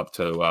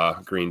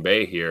to Green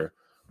Bay here,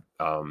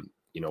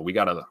 we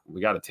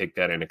gotta take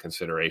that into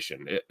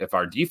consideration. If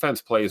our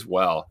defense plays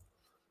well,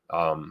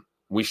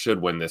 we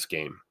should win this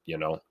game.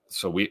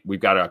 So we've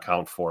got to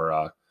account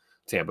for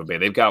Tampa Bay.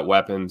 They've got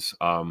weapons.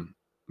 I'm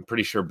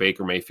pretty sure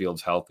Baker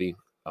Mayfield's healthy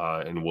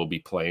and will be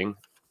playing,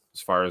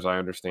 as far as I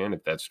understand.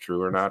 If that's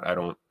true or not, I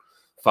don't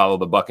follow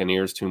the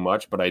Buccaneers too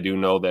much, but I do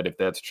know that if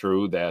that's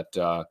true,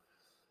 that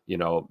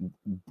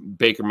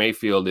Baker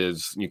Mayfield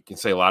is, you can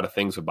say a lot of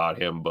things about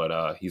him,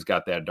 but he's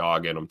got that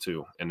dog in him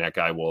too. And that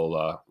guy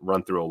will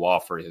run through a wall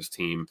for his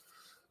team.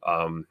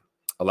 A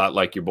lot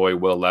like your boy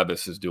Will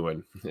Levis is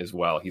doing as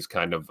well. He's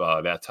kind of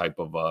that type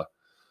of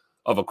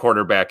a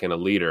quarterback and a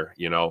leader.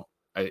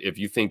 If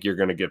you think you're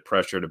going to get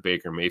pressure to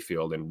Baker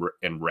Mayfield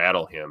and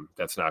rattle him,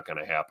 that's not going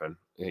to happen.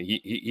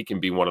 He can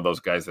be one of those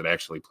guys that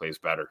actually plays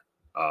better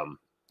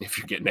if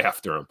you're getting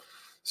after him.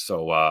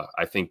 So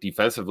I think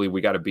defensively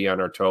we got to be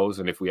on our toes,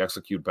 and if we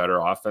execute better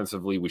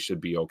offensively, we should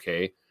be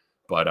okay.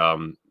 But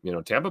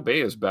Tampa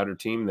Bay is a better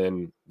team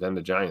than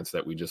the Giants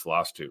that we just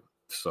lost to.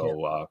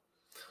 So of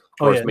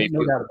course,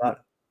 Mayfield, no doubt about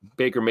it.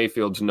 Baker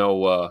Mayfield's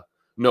no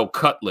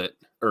cutlet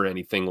or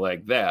anything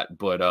like that.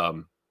 But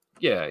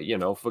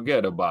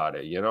forget about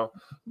it.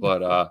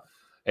 But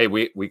hey,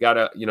 we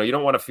gotta, you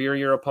don't want to fear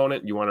your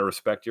opponent. You want to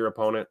respect your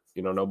opponent.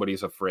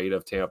 Nobody's afraid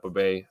of Tampa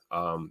Bay.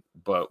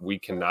 But we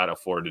cannot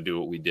afford to do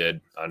what we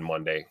did on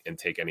Monday and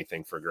take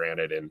anything for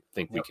granted and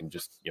think we can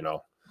just,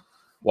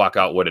 walk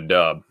out with a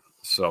dub.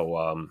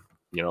 So,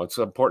 it's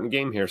an important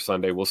game here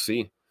Sunday. We'll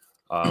see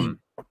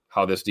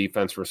how this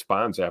defense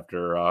responds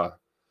after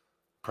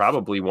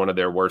probably one of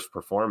their worst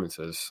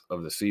performances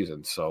of the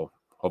season. So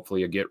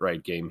hopefully a get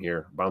right game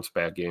here, bounce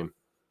back game.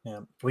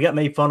 Yeah, we got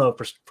made fun of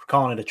for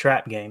calling it a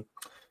trap game.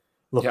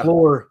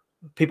 LaFleur,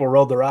 people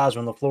rolled their eyes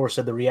when LaFleur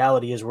said the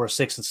reality is we're a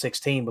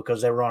 6-6 team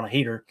because they were on a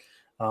heater.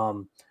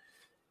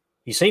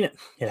 You've seen it.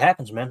 It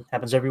happens, man.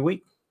 Happens every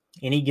week.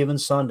 Any given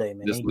Sunday,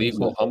 man. This league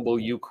will humble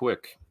you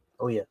quick.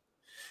 Oh, yeah.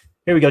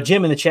 Here we go.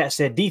 Jim in the chat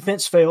said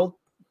defense failed.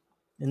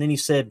 And then he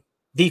said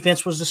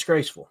defense was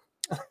disgraceful.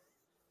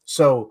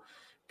 So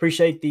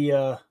appreciate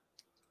the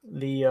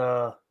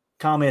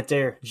comment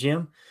there,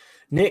 Jim.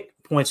 Nick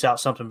points out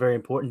something very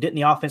important. Didn't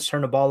the offense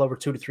turn the ball over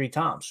 2 to 3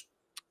 times?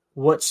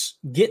 What's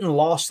getting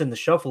lost in the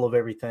shuffle of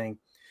everything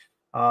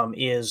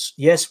is,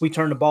 yes, we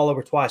turned the ball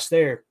over twice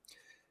there.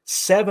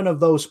 7 of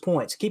those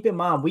points. Keep in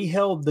mind, we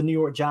held the New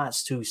York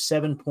Giants to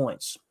 7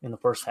 points in the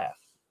first half.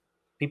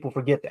 People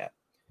forget that.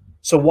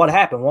 So what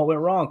happened? What went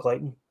wrong,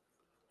 Clayton?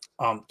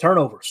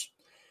 Turnovers.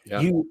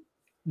 Yeah.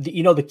 The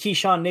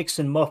Keyshawn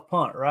Nixon muff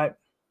punt, right?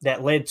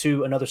 That led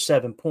to another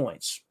 7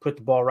 points. Put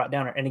the ball right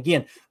down there. And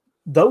again,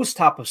 those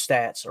type of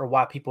stats are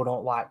why people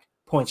don't like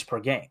points per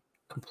game.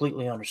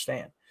 Completely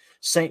understand.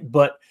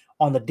 But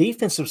on the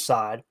defensive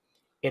side,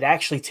 it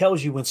actually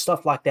tells you when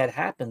stuff like that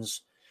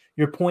happens,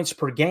 your points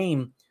per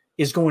game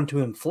is going to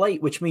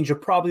inflate, which means you're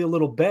probably a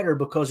little better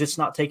because it's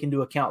not taking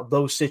into account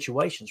those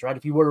situations, right?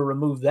 If you were to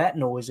remove that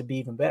noise, it'd be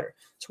even better.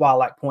 That's why I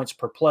like points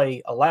per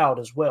play allowed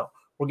as well.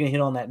 We're going to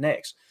hit on that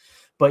next.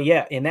 But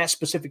yeah, in that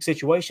specific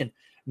situation,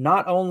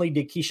 not only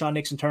did Keyshawn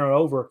Nixon turn it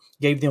over,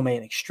 gave them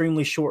an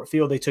extremely short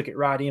field, they took it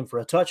right in for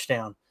a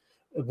touchdown,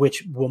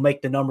 which will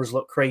make the numbers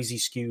look crazy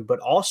skewed, but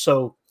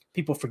also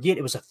people forget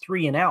it was a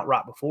 3-and-out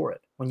right before it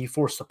when you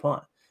forced the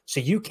punt. So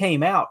you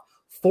came out,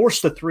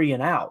 forced a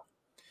 3-and-out.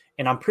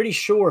 And I'm pretty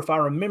sure, if I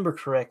remember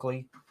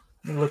correctly,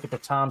 let me look at the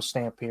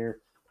timestamp here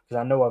because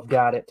I know I've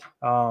got it.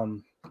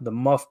 The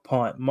muff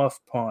punt.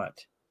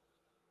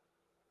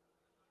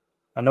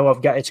 I know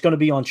I've got it's going to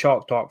be on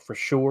Chalk Talk for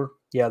sure.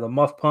 Yeah, the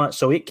muff punt.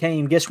 So it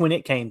came. Guess when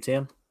it came,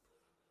 Tim?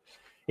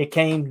 It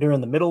came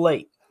during the middle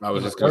 8. I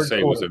was just going to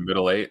say, was it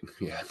middle 8?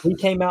 Yeah. We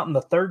came out in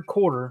the third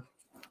quarter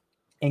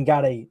and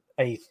got a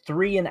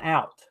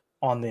 3-and-out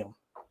on them.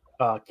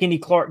 Kenny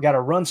Clark got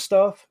a run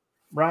stuff,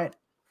 right?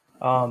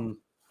 On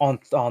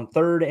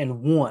 3rd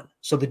and 1.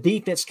 So the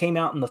defense came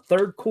out in the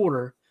third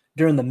quarter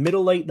during the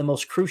middle eight, the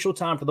most crucial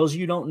time. For those of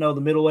you who don't know, the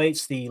middle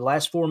eight's the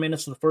last 4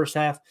 minutes of the first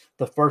half,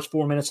 the first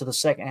 4 minutes of the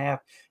second half.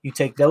 You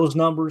take those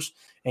numbers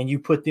and you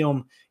put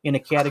them in a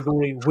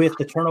category with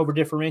the turnover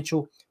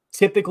differential.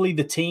 Typically,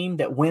 the team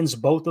that wins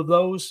both of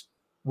those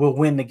will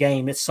win the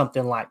game. It's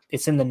something like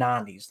it's in the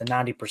 90s, the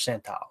 90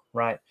 percentile,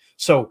 right?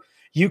 So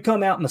you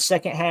come out in the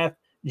second half,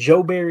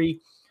 Joe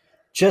Barry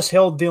just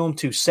held them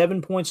to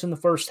 7 points in the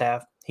first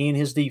half, he and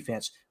his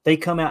defense. They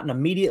come out and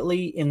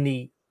immediately in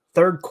the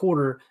third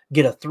quarter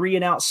get a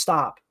 3-and-out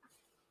stop.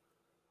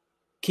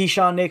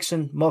 Keyshawn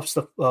Nixon muffs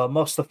the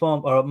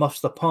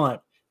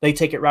punt. They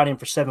take it right in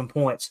for 7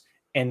 points,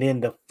 and then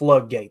the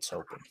floodgates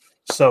open.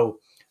 So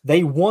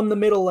they won the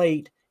middle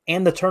eight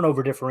and the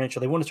turnover differential.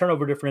 They won the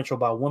turnover differential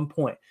by 1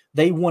 point.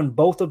 They won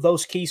both of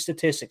those key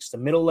statistics, the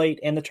middle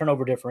eight and the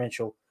turnover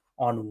differential,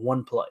 on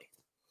one play.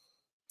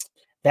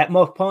 That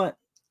muff punt,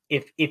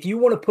 if you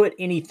want to put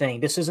anything,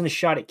 this isn't a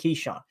shot at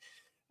Keyshawn.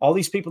 All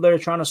these people that are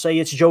trying to say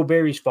it's Joe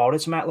Barry's fault,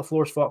 it's Matt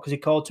LaFleur's fault because he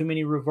called too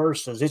many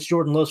reverses, it's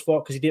Jordan Love's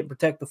fault because he didn't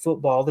protect the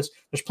football. There's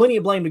plenty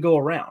of blame to go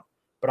around.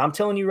 But I'm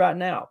telling you right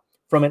now,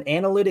 from an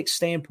analytics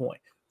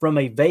standpoint, from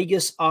a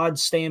Vegas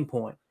odds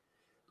standpoint,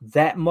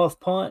 that muff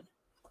punt,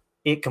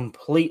 it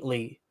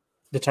completely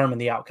determined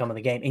the outcome of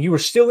the game. And you were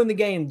still in the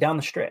game down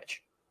the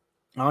stretch.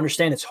 I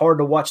understand it's hard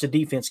to watch the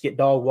defense get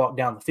dog walk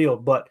down the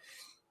field, but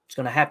it's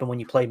going to happen when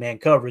you play man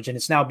coverage. And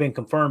it's now been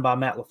confirmed by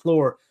Matt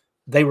LaFleur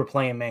they were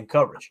playing man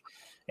coverage.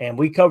 And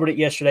we covered it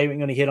yesterday. We're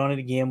going to hit on it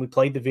again. We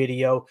played the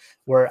video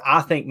where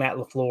I think Matt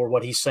LaFleur,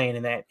 what he's saying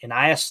in that, and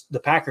I asked the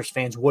Packers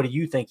fans, what do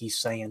you think he's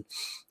saying?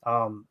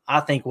 I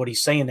think what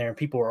he's saying there, and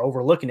people are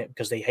overlooking it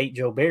because they hate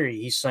Joe Barry,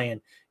 he's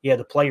saying, yeah,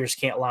 the players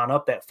can't line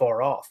up that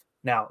far off.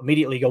 Now,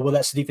 immediately go, well,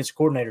 that's the defensive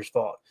coordinator's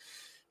fault.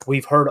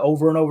 We've heard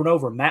over and over and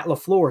over, Matt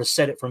LaFleur has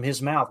said it from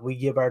his mouth, we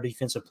give our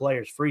defensive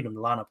players freedom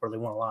to line up where they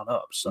want to line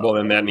up. So, well,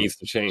 then that needs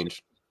to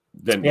change.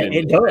 Then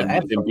it does.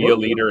 And be a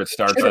leader. It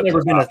starts. Should have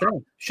never been a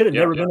thing. Should have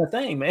never been a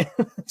thing, man.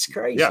 It's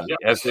crazy. Yeah.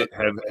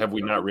 Have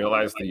we not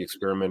realized the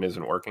experiment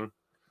isn't working?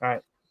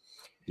 Right.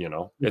 You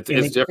know,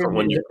 it's different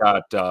when you've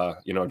got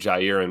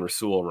Jair and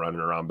Rasul running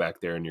around back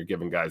there, and you're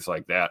giving guys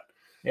like that,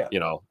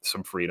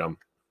 some freedom.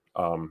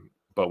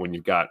 But when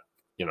you've got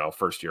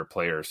first year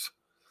players,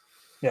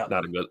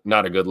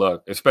 not a good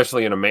look,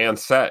 especially in a man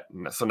set.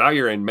 So now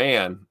you're in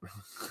man,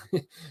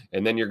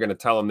 and then you're going to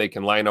tell them they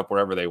can line up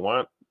wherever they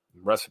want.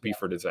 Recipe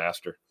for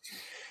disaster.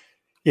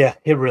 Yeah,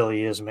 it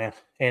really is, man.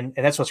 And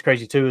that's what's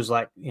crazy too is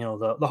like,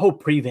 the whole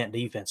prevent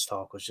defense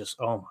talk was just,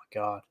 oh my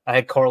God. I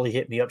had Carly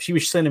hit me up. She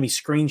was sending me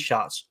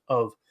screenshots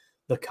of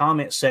the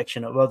comment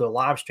section of other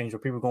live streams where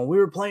people were going, we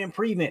were playing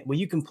prevent. Well,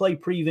 you can play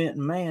prevent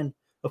and man.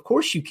 Of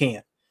course you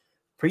can.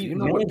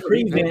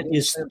 Prevent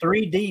is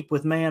 3 deep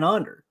with man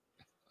under.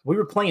 We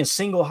were playing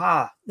single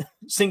high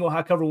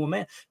cover with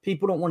man.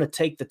 People don't want to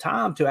take the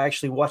time to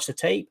actually watch the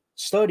tape,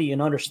 study,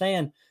 and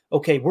understand,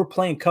 okay, we're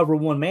playing cover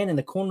one man in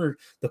the corner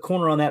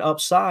on that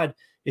upside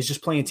is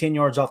just playing 10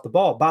 yards off the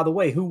ball. By the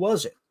way, who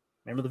was it?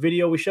 Remember the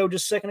video we showed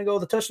just a second ago,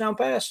 the touchdown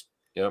pass?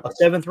 Yep.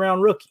 A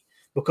 7th-round rookie,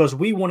 because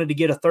we wanted to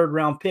get a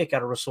 3rd-round pick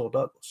out of Rasul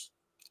Douglas.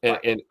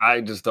 And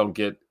I just don't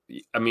get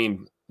 – I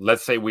mean,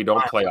 let's say we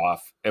don't play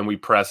off and we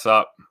press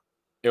up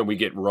and we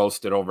get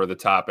roasted over the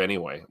top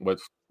anyway. What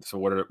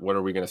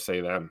are we going to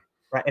say then?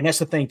 Right, and that's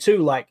the thing too.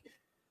 Like,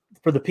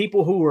 for the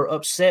people who were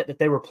upset that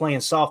they were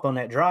playing soft on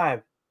that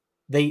drive,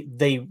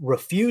 they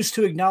refused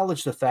to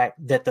acknowledge the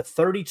fact that the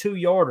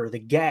 32-yarder, the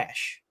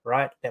gash,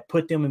 right, that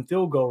put them in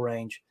field goal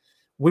range,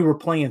 we were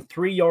playing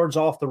 3 yards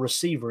off the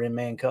receiver in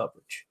man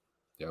coverage.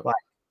 Yep. Like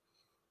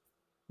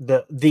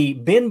the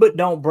bend but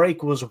don't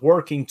break was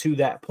working to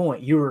that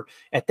point.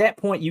 At that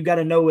point, you got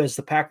to know as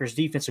the Packers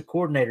defensive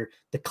coordinator,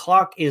 the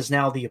clock is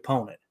now the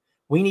opponent.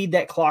 We need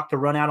that clock to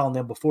run out on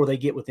them before they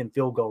get within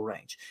field goal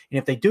range. And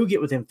if they do get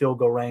within field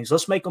goal range,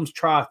 let's make them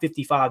try a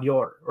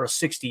 55-yarder or a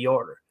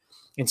 60-yarder.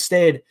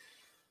 Instead,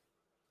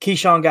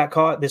 Keyshawn got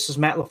caught. This is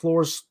Matt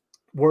LaFleur's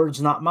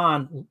words, not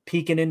mine,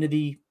 peeking into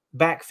the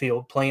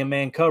backfield, playing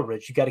man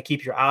coverage. You got to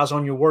keep your eyes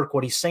on your work.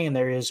 What he's saying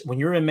there is when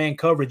you're in man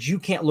coverage, you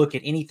can't look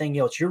at anything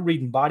else. You're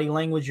reading body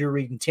language. You're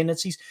reading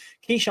tendencies.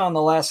 Keyshawn,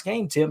 the last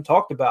game, Tim,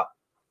 talked about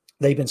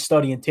they've been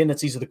studying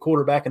tendencies of the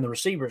quarterback and the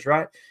receivers,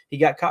 right? He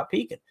got caught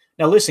peeking.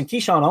 Now, listen,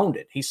 Keyshawn owned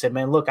it. He said,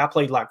 man, look, I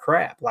played like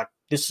crap. Like,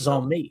 this is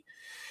on me.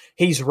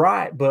 He's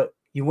right, but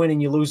you win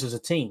and you lose as a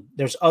team.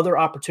 There's other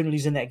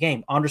opportunities in that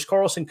game. Anders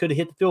Carlson could have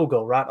hit the field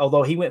goal, right?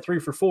 Although he went 3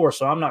 for 4,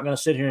 so I'm not going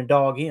to sit here and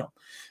dog him.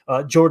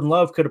 Jordan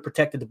Love could have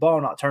protected the ball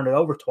and not turned it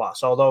over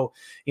twice. Although,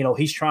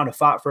 he's trying to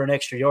fight for an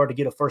extra yard to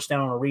get a first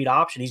down on a read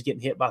option. He's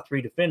getting hit by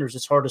 3 defenders.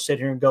 It's hard to sit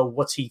here and go,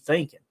 what's he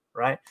thinking,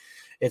 right?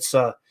 It's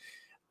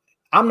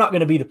I'm not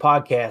going to be the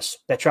podcast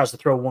that tries to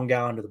throw one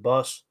guy under the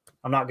bus.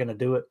 I'm not going to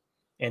do it.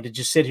 And to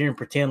just sit here and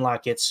pretend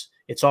like it's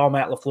all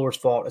Matt LaFleur's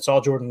fault. It's all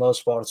Jordan Love's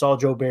fault. It's all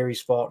Joe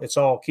Barry's fault. It's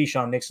all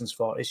Keyshawn Nixon's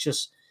fault.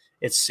 It's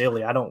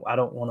silly. I don't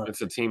want to.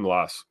 It's a team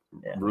loss.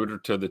 Yeah. Rooter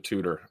to the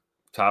tutor,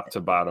 top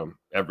to bottom.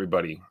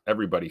 Everybody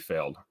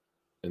failed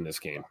in this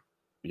game.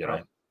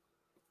 Right.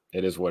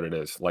 It is what it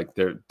is. Like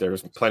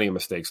there's plenty of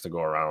mistakes to go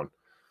around.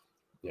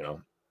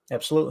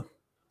 Absolutely.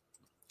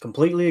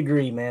 Completely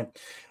agree, man.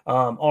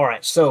 All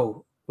right.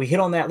 So we hit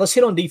on that. Let's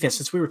hit on defense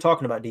since we were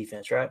talking about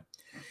defense, right?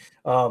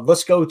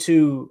 Let's go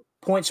to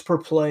points per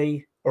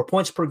play or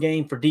points per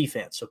game for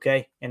defense.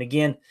 Okay. And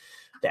again,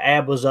 the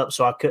ab was up,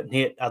 so I couldn't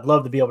hit. I'd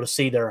love to be able to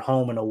see their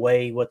home and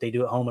away, what they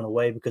do at home and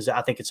away, because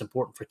I think it's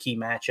important for key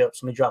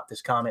matchups. Let me drop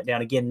this comment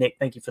down again. Nick,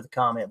 thank you for the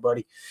comment,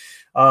 buddy.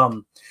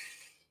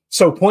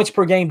 So points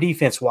per game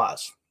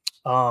defense-wise,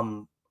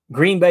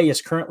 Green Bay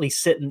is currently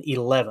sitting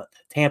 11th.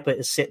 Tampa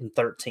is sitting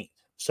 13th.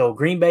 So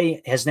Green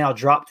Bay has now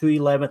dropped to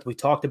 11th. We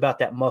talked about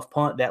that muff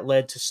punt that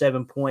led to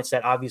 7 points.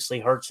 That obviously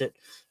hurts it.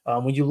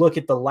 When you look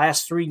at the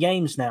last 3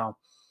 games now,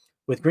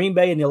 with Green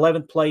Bay in the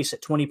 11th place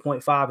at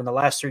 20.5, and the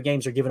last 3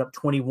 games are giving up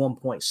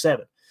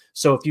 21.7.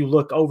 So if you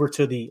look over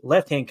to the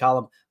left-hand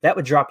column, that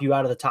would drop you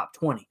out of the top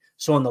 20.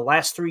 So in the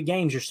last 3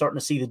 games, you're starting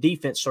to see the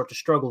defense start to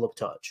struggle a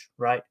touch,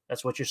 right?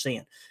 That's what you're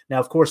seeing. Now,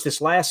 of course,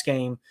 this last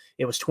game,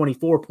 it was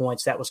 24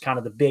 points. That was kind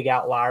of the big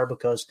outlier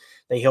because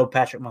they held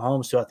Patrick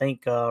Mahomes to, I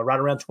think, right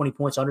around 20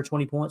 points, under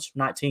 20 points,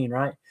 19,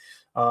 right?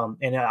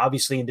 And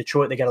obviously in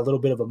Detroit, they got a little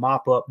bit of a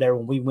mop-up there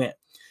when we went.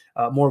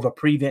 More of a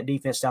prevent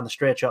defense down the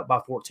stretch, up by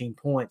 14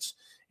 points.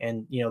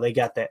 And, they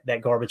got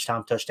that garbage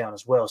time touchdown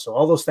as well. So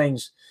all those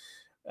things,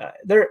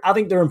 I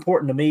think they're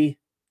important to me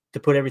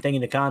to put everything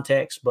into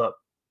context. But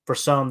for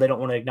some, they don't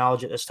want to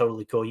acknowledge it. That's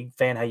totally cool. You can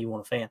fan how you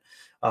want to fan.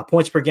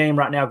 Points per game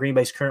right now, Green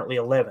Bay's currently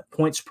 11th.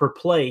 Points per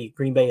play,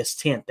 Green Bay is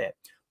 10th at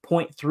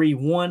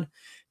 0.31.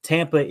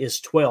 Tampa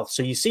is 12th.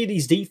 So you see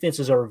these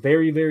defenses are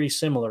very, very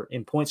similar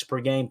in points per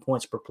game,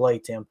 points per play,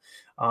 Tim.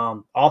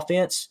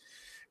 Offense,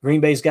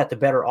 Green Bay's got the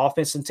better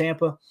offense than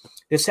Tampa.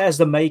 This has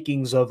the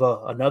makings of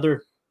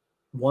another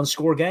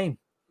one-score game.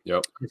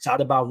 Yep.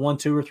 Decided by 1,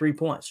 2, or 3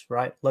 points,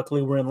 right?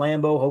 Luckily, we're in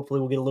Lambeau. Hopefully,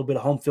 we'll get a little bit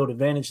of home field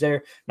advantage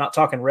there. Not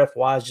talking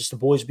ref-wise, just the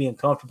boys being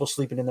comfortable,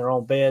 sleeping in their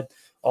own bed,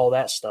 all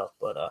that stuff.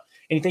 But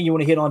anything you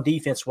want to hit on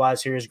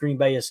defense-wise here is Green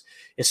Bay is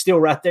still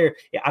right there.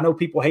 Yeah, I know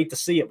people hate to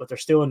see it, but they're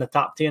still in the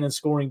top 10 in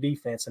scoring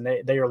defense, and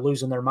they are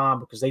losing their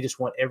mind because they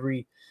just want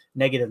every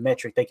negative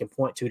metric they can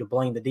point to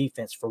blame the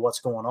defense for what's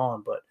going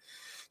on. But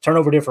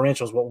turnover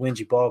differential is what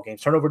wins you ball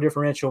games. Turnover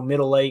differential,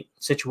 middle eight,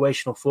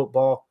 situational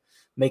football,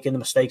 making the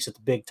mistakes at the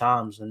big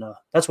times, and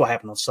that's what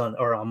happened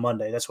on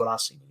Monday. That's what I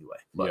see anyway.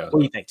 But yeah. What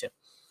do you think, Tim?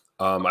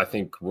 I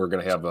think we're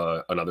going to have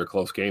another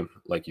close game,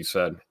 like you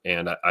said,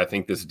 and I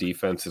think this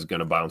defense is going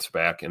to bounce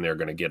back, and they're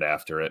going to get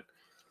after it.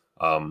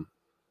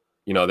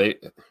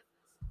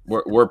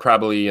 We're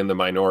probably in the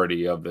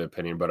minority of the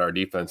opinion, but our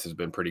defense has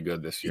been pretty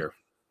good this year.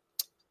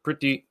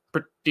 Pretty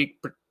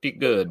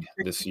good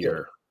this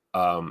year.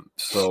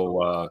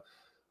 So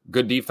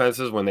good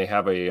defenses, when they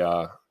have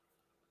a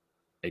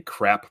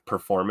crap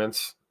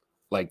performance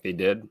like they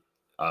did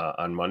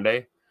on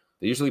Monday,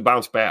 they usually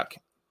bounce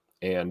back.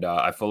 And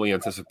I fully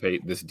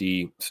anticipate this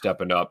D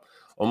stepping up,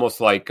 almost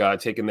like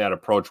taking that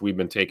approach we've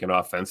been taking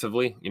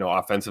offensively.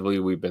 Offensively,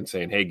 we've been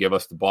saying, hey, give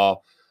us the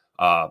ball,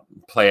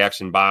 play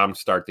action bomb,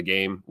 start the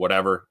game,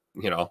 whatever,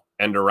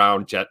 end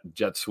around,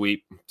 jet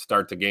sweep,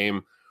 start the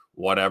game,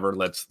 whatever.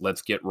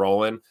 Let's get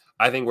rolling.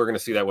 I think we're going to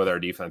see that with our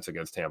defense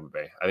against Tampa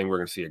Bay. I think we're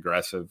going to see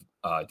aggressive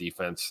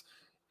defense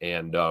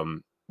and,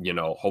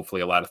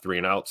 hopefully a lot of 3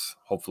 and outs,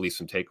 hopefully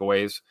some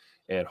takeaways,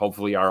 and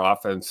hopefully our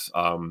offense,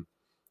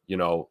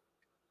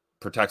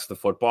 protects the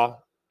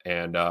football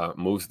and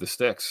moves the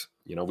sticks.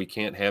 We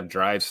can't have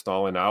drives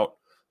stalling out.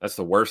 That's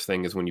the worst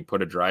thing, is when you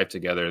put a drive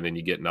together and then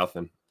you get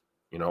nothing,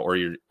 or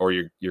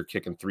you're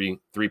kicking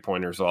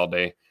three-pointers all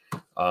day.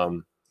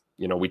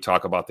 We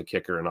talk about the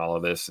kicker and all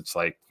of this. It's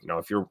like,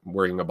 if you're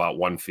worrying about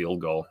one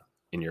field goal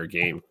in your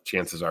game,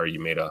 chances are you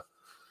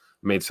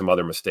made some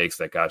other mistakes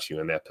that got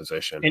you in that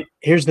position. And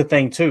here's the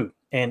thing too.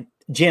 And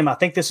Jim, I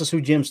think this is who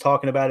Jim's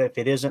talking about. If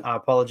it isn't, I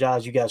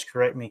apologize. You guys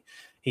correct me.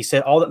 He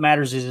said all that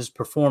matters is his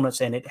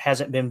performance, and it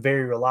hasn't been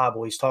very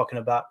reliable. He's talking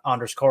about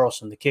Anders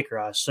Carlson, the kicker,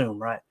 I assume,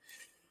 right?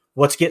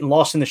 What's getting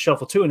lost in the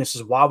shuffle too, and this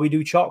is why we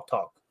do chalk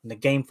talk, and the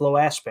game flow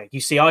aspect.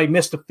 You see, he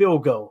missed a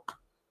field goal.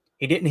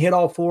 He didn't hit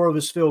all 4 of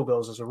his field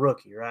goals as a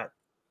rookie, right?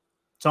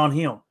 It's on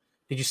him.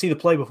 Did you see the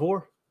play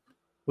before?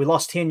 We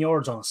lost 10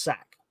 yards on a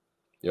sack.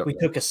 Yep. We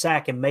took a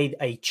sack and made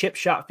a chip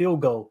shot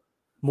field goal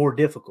more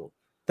difficult.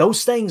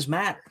 Those things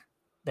matter.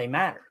 They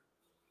matter.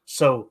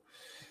 So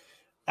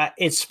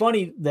it's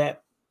funny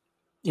that,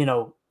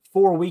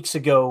 4 weeks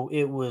ago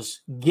it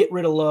was get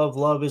rid of Love.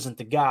 Love isn't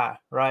the guy,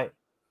 right?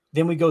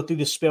 Then we go through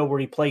this spell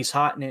where he plays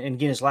hot, and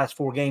again, his last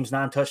 4 games,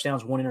 9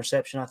 touchdowns, 1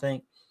 interception, I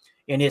think.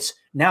 And it's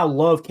now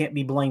Love can't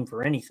be blamed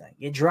for anything.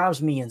 It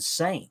drives me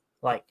insane.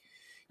 Like,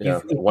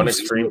 one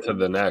extreme to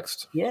the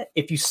next. Yeah,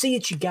 if you see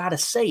it, you got to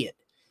say it.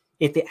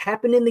 If it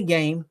happened in the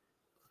game,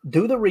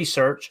 do the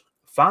research,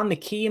 find the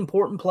key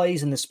important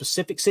plays in the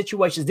specific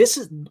situations. This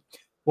is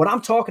what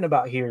I'm talking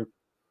about here,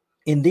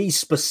 in these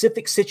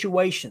specific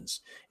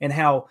situations, and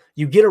how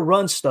you get a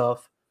run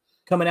stuff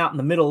coming out in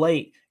the middle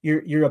eight.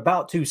 You're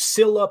about to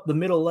seal up the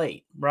middle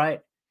eight,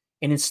 right?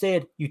 And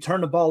instead, you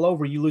turn the ball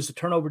over, you lose the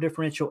turnover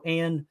differential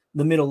and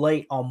the middle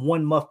late on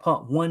one muff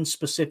punt, one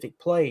specific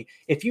play.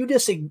 If you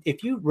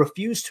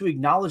refuse to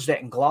acknowledge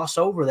that and gloss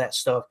over that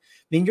stuff,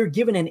 then you're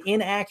giving an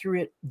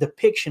inaccurate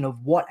depiction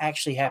of what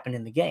actually happened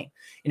in the game.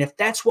 And if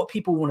that's what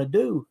people want to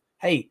do,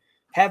 hey,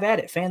 have at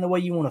it, fan the way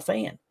you want to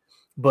fan.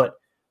 But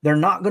they're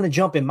not going to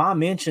jump in my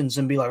mentions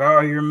and be like,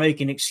 oh, you're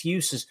making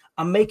excuses.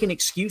 I'm making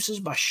excuses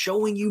by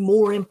showing you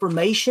more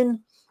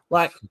information,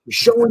 like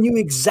showing you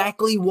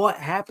exactly what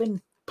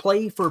happened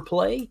play for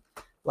play.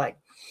 Like,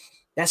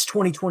 that's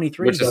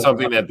 2023. Which is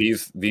something that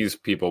these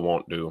people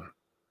won't do.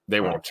 They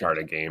won't chart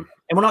a game.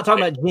 And we're not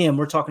talking about Jim.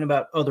 We're talking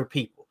about other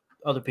people.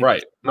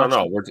 Right.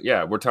 No.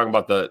 We're talking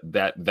about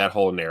that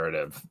whole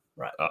narrative.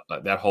 Right.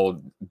 That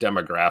whole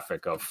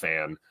demographic of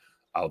fan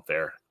out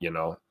there, you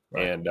know.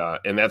 Right.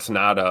 And that's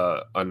not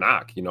a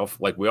knock, you know,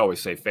 like we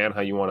always say, fan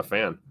how you want to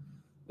fan.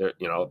 There,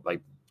 you know,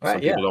 like some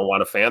people don't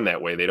want to fan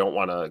that way. They don't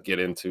want to get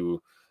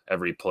into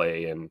every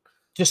play and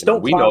just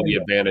don't. We know the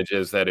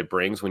advantages that it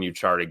brings when you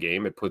chart a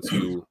game. It puts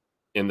you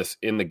in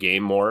the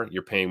game more.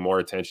 You're paying more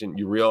attention.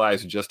 You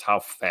realize just how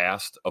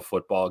fast a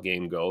football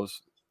game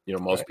goes. You know,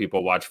 most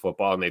people watch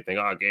football and they think,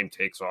 oh, a game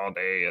takes all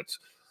day. It's,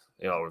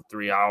 you know,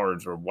 3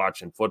 hours we're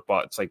watching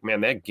football. It's like, man,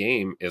 that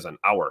game is an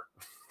hour.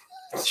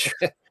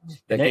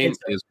 The game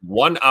is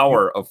 1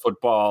 hour of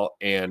football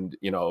and,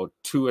 you know,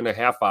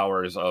 2.5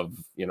 hours of,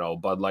 you know,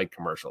 Bud Light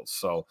commercials.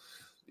 So,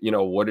 you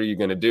know, what are you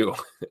going to do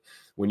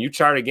when you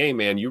chart a game,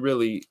 man? You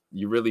really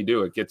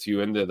do. It gets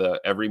you into the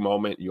every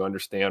moment. You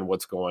understand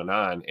what's going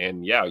on.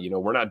 And yeah, you know,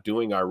 we're not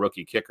doing our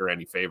rookie kicker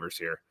any favors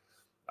here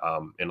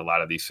in a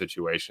lot of these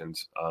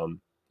situations.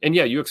 And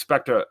yeah, you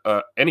expect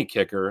any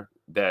kicker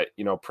that,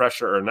 you know,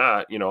 pressure or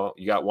not, you know,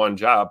 you got one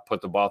job,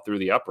 put the ball through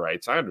the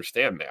uprights. I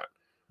understand that.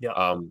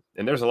 Yeah.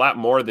 And there's a lot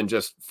more than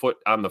just foot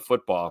on the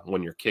football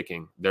when you're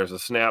kicking. There's a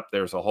snap,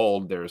 there's a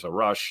hold, there's a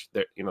rush.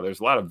 There, you know,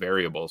 there's a lot of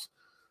variables.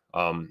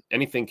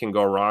 Anything can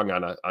go wrong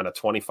on a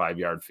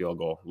 25-yard field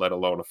goal, let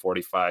alone a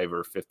 45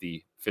 or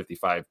 50,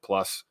 55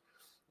 plus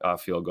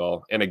field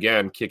goal. And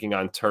again, kicking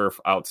on turf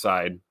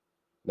outside,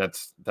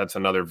 that's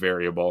another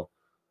variable.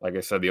 Like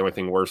I said, the only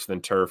thing worse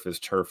than turf is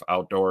turf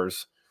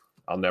outdoors.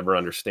 I'll never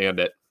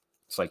understand it.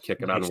 It's like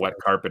kicking on wet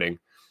carpeting.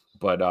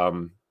 But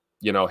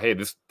you know, hey,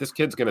 this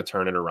kid's going to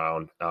turn it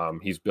around.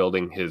 He's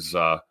building his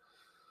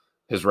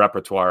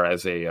repertoire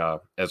as a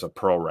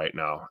pro right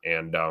now,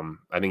 and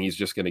I think he's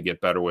just going to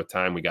get better with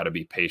time. We got to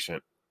be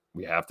patient.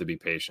 We have to be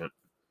patient.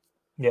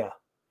 Yeah,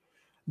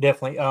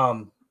 definitely.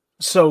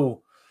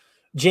 So,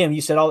 Jim,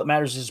 you said all that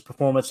matters is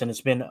performance, and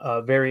it's been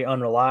very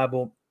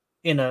unreliable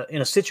in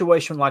a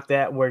situation like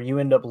that where you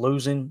end up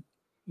losing.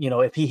 You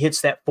know, if he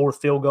hits that fourth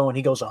field goal and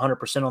he goes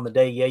 100% on the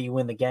day, yeah, you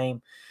win the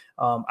game.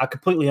 I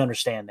completely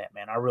understand that,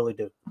 man. I really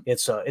do.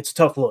 It's a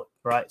tough look,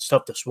 right? It's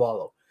tough to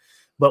swallow.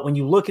 But when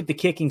you look at the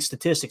kicking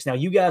statistics, now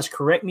you guys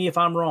correct me if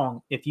I'm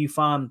wrong, if you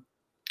find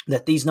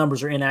that these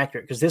numbers are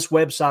inaccurate, because this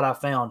website I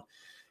found,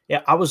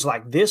 yeah, I was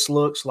like, this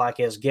looks like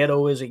as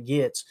ghetto as it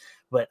gets,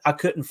 but I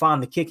couldn't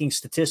find the kicking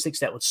statistics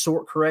that would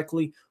sort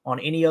correctly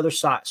on any other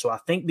site. So I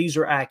think these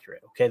are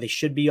accurate. Okay. They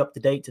should be up to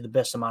date to the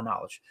best of my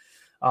knowledge.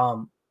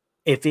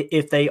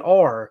 If they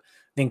are,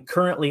 then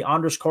currently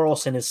Anders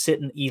Carlson is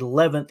sitting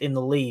 11th in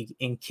the league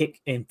in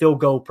kick and field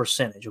goal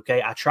percentage.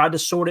 Okay. I tried to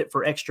sort it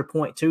for extra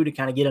point too, to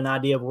kind of get an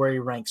idea of where he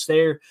ranks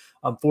there.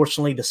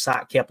 Unfortunately, the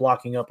site kept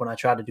locking up when I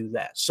tried to do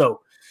that.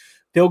 So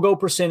field goal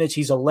percentage,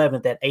 he's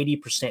 11th at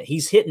 80%.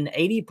 He's hitting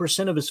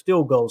 80% of his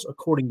field goals,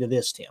 according to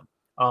this, Tim.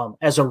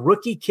 As a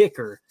rookie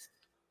kicker,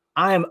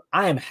 I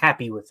am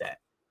happy with that.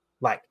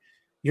 Like,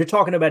 you're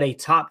talking about a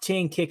top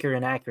 10 kicker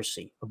in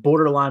accuracy, a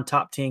borderline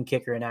top 10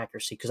 kicker in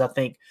accuracy. Because I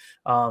think,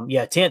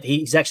 10th,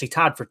 he's actually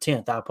tied for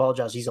 10th. I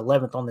apologize. He's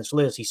 11th on this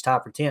list. He's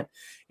tied for 10th.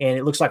 And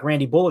it looks like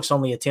Randy Bullock's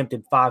only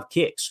attempted 5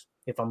 kicks,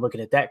 if I'm looking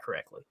at that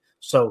correctly.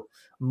 So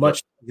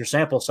much your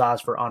sample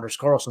size for Anders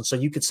Carlson. So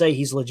you could say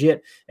he's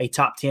legit a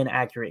top 10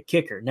 accurate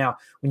kicker. Now,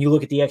 when you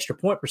look at the extra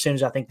point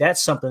percentage, I think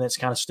that's something that's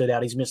kind of stood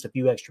out. He's missed a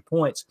few extra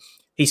points.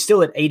 He's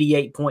still at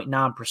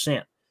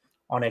 88.9%.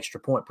 on extra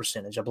point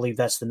percentage. I believe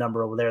that's the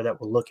number over there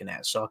that we're looking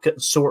at. So I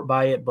couldn't sort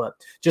by it, but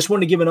just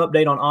wanted to give an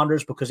update on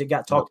Anders because it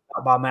got talked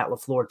about by Matt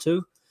LaFleur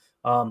too.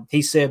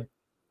 He said,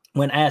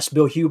 when asked,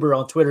 Bill Huber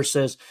on Twitter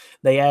says,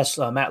 they asked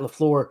Matt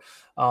LaFleur,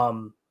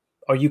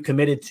 are you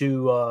committed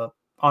to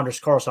Anders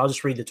Carlson? I'll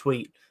just read the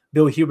tweet.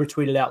 Bill Huber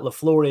tweeted out,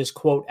 LaFleur is,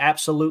 quote,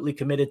 absolutely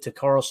committed to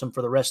Carlson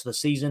for the rest of the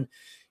season.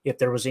 If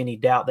there was any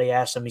doubt, they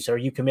asked him, he said, are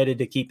you committed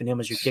to keeping him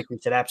as your kicker? He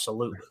said,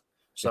 absolutely.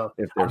 So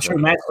I'm sure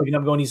Matt's looking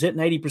up going, he's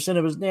hitting 80%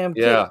 of his damn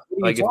kick. Yeah,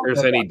 like if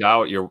there's any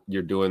doubt, you're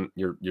doing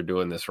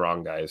this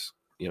wrong, guys.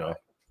 You know,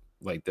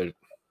 like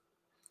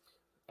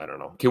I don't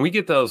know. Can we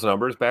get those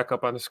numbers back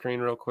up on the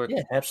screen real quick?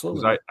 Yeah,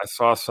 absolutely. I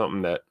saw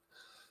something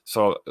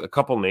so a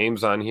couple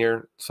names on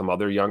here, some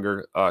other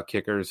younger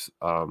kickers,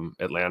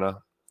 Atlanta,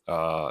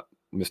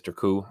 Mr.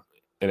 Koo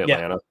in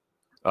Atlanta,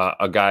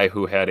 a guy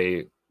who had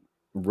a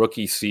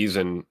rookie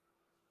season,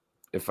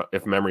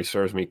 if memory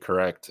serves me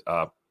correct,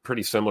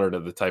 pretty similar to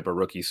the type of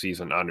rookie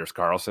season Anders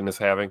Carlson is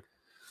having.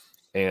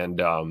 And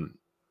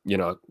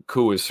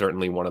Koo is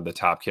certainly one of the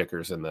top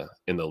kickers in the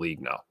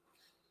league now.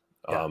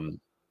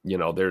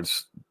 Yeah.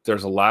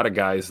 There's a lot of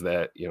guys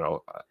that,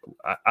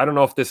 I don't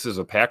know if this is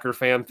a Packer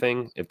fan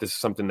thing, if this is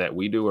something that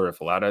we do, or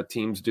if a lot of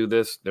teams do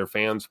this, they're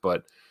fans,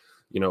 but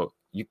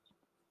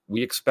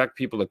we expect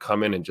people to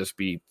come in and just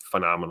be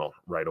phenomenal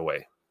right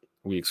away.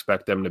 We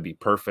expect them to be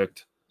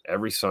perfect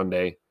every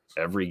Sunday,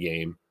 every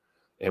game.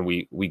 And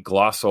we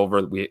gloss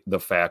over the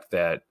fact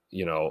that,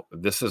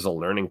 this is a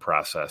learning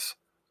process,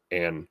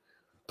 and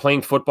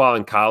playing football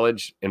in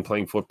college and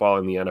playing football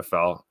in the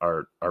NFL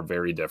are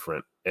very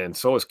different. And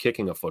so is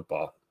kicking a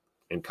football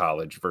in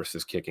college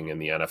versus kicking in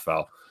the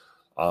NFL.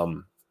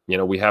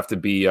 We have to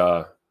be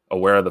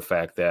aware of the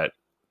fact that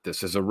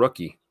this is a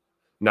rookie.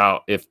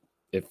 Now, if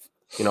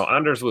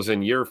Anders was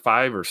in year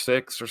 5 or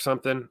 6 or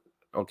something,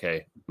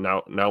 okay,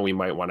 now we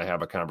might want to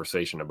have a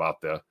conversation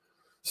about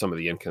some of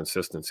the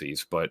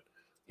inconsistencies, but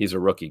he's a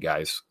rookie,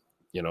 guys.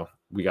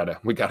 We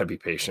gotta be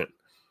patient.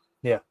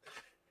 Yeah,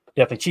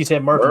 definitely. Cheese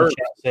Head Murphy in the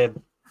chat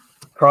said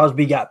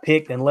Crosby got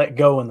picked and let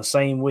go in the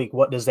same week.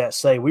 What does that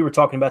say? We were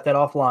talking about that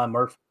offline,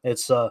 Murph.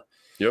 It's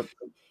yep.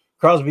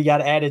 Crosby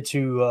got added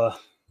to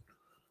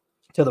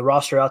the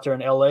roster out there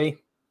in LA.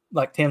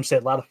 Like Tim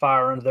said, a lot of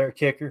fire under their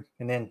kicker,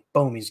 and then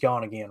boom, he's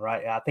gone again,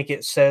 right? I think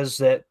it says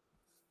that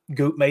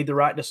Goop made the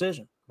right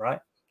decision, right?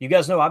 You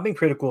guys know I've been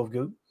critical of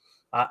Goop.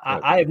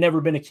 I have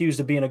never been accused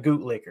of being a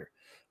Goot licker.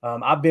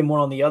 I've been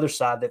one on the other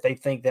side that they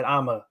think that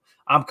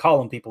I'm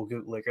calling people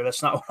Goot licker.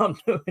 That's not what I'm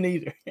doing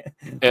either.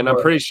 And I'm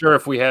pretty sure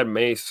if we had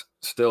Mace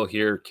still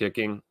here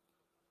kicking,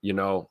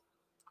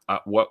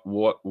 what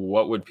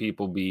would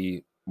people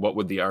be? What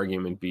would the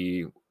argument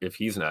be if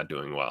he's not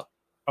doing well?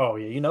 Oh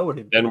yeah, you know what?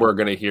 Then we're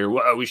gonna hear,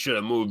 well, we should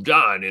have moved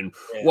on, and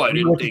why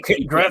didn't they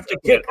draft a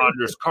kid?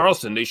 Anders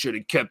Carlson, they should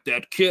have kept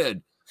that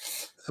kid.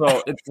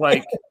 So it's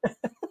like,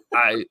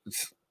 I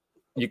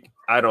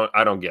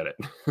don't get it.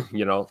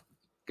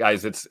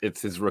 Guys,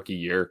 it's his rookie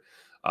year.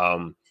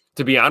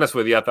 To be honest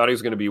with you, I thought he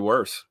was going to be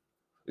worse.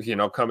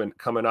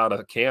 Coming out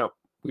of camp,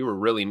 we were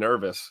really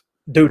nervous.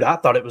 Dude, I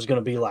thought it was going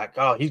to be like,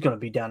 oh, he's going to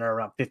be down there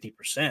around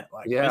 50%.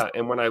 Like, yeah,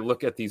 and when I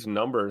look at these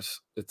numbers,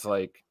 it's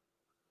like,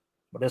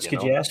 what else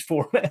could you ask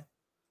for, man?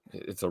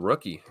 It's a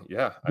rookie.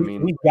 Yeah.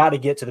 We've got to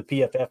get to the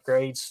PFF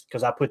grades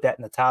because I put that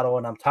in the title,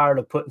 and I'm tired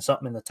of putting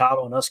something in the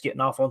title and us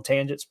getting off on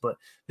tangents. But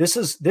this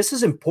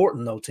is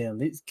important though, Tim.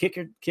 These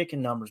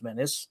kicking numbers, man,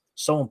 it's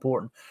so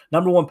important.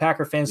 Number one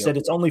Packer fan said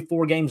it's only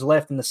 4 games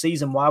left in the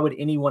season. Why would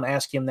anyone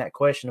ask him that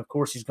question? Of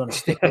course he's going to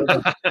stick with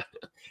it.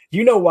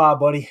 You know why,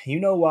 buddy. You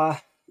know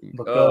why.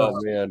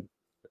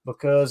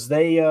 Because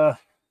they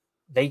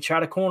try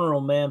to corner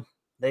them, man.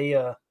 They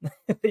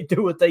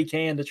do what they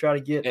can to try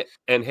to get.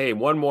 And hey,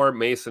 one more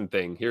Mason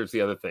thing. Here's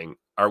the other thing.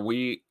 Are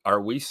we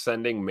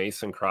sending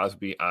Mason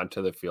Crosby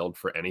onto the field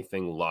for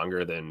anything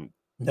longer than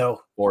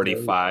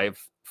 45,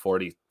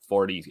 40,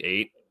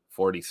 48,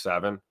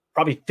 47?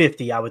 Probably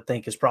 50, I would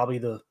think, is probably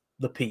the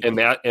peak.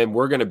 And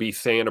we're going to be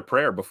saying a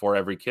prayer before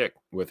every kick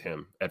with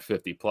him at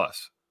 50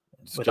 plus.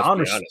 But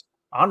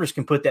Anders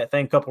can put that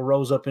thing a couple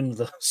rows up into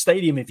the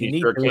stadium if you need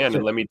sure to. Can.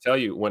 And let me tell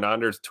you, when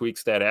Anders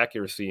tweaks that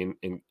accuracy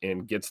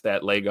and gets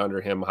that leg under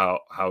him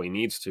how he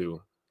needs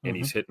to, and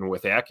he's hitting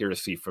with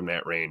accuracy from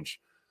that range,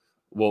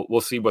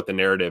 we'll see what the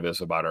narrative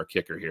is about our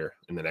kicker here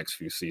in the next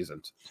few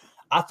seasons.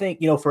 I think,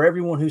 for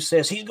everyone who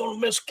says he's going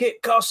to miss a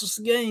kick, cost us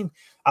the game,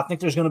 I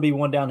think there's going to be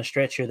one down the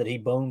stretch here that he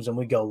booms and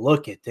we go,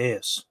 look at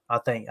this. I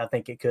think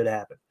it could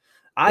happen.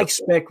 I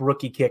expect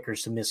rookie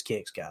kickers to miss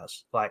kicks,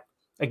 guys. Like,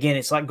 again,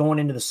 it's like going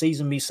into the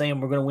season, me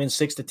saying we're going to win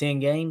 6 to 10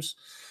 games.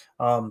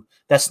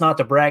 That's not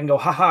to brag and go,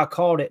 I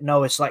called it.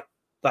 No, it's like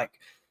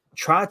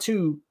try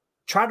to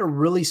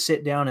really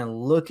sit down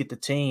and look at the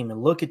team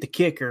and look at the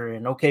kicker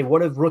and, okay,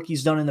 what have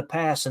rookies done in the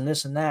past and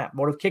this and that?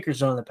 What have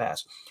kickers done in the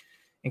past?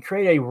 And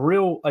create a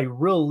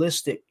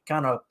realistic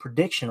kind of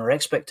prediction or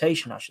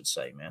expectation, I should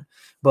say, man.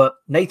 But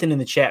Nathan in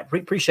the chat,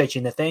 appreciate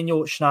you.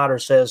 Nathaniel Schneider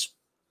says,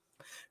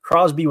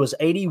 Crosby was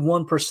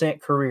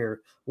 81% career.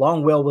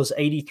 Longwell was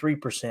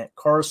 83%.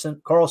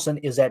 Carlson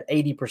is at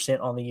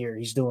 80% on the year.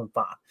 He's doing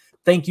fine.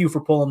 Thank you for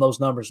pulling those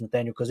numbers,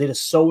 Nathaniel, because it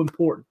is so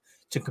important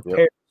to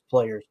compare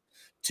players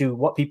to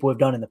what people have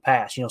done in the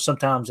past.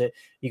 Sometimes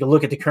you can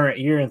look at the current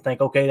year and think,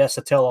 okay, that's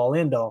a tell-all,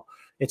 end-all.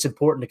 It's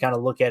important to kind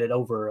of look at it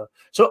over.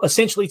 So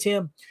essentially,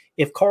 Tim,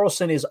 if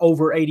Carlson is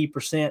over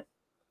 80%,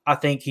 I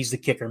think he's the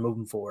kicker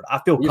moving forward. I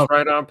feel he's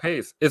right on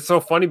pace. It's so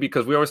funny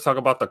because we always talk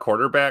about the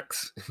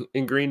quarterbacks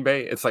in Green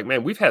Bay. It's like,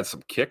 man, we've had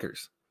some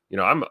kickers.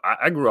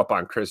 I grew up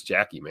on Chris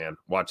Jackie, man.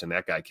 Watching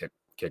that guy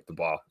kick the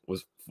ball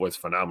was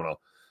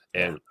phenomenal.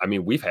 And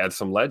we've had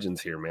some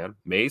legends here, man.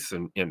 Mace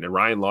and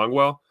Ryan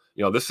Longwell.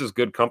 This is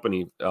good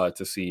company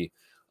to see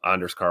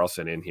Anders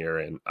Carlson in here,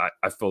 and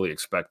I fully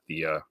expect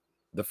the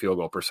field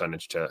goal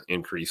percentage to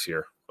increase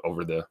here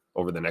over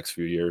the next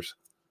few years.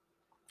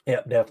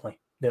 Yeah, definitely.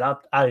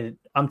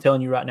 I'm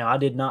telling you right now, I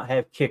did not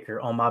have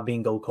kicker on my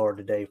bingo card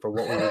today for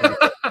what we were going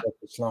to do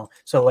this long.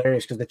 It's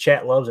hilarious because the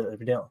chat loves it,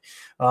 evidently.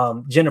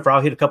 Jennifer,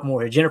 I'll hit a couple more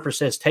here. Jennifer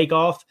says, take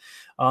off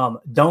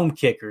dome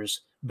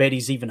kickers. Bet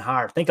he's even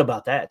higher. Think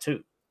about that,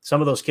 too.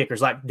 Some of those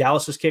kickers, like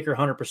Dallas's kicker,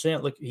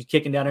 100%. Look, he's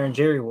kicking down there in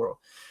Jerry World.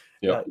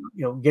 Yep.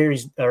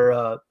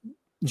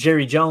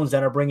 Jerry Jones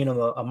down there bringing him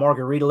a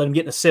margarita, let him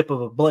get a sip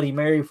of a Bloody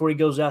Mary before he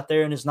goes out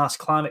there in his nice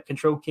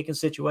climate-controlled kicking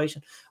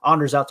situation.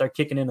 Anders out there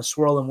kicking in the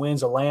swirling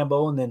winds of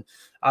Lambeau. And then,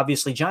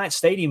 obviously, Giant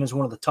Stadium is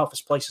one of the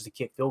toughest places to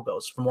kick field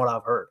goals, from what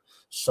I've heard.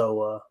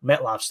 So,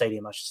 MetLife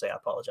Stadium, I should say. I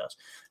apologize.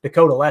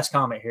 Dakota, last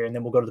comment here, and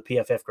then we'll go to the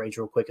PFF grades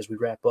real quick as we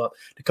wrap up.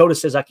 Dakota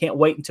says, I can't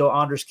wait until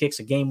Anders kicks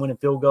a game-winning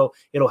field goal.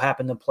 It'll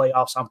happen in the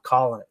playoffs. I'm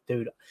calling it,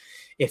 dude.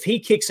 If he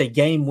kicks a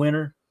game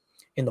winner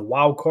in the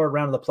wild card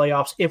round of the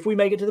playoffs, if we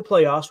make it to the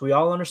playoffs, we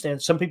all understand.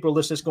 Some people are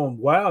listening going,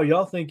 wow,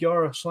 y'all think y'all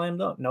are slam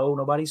dunk. No,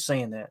 nobody's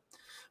saying that.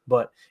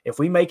 But if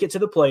we make it to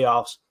the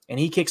playoffs and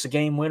he kicks a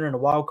game winner in the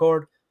wild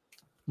card,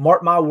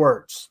 mark my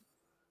words,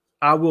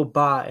 I will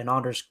buy an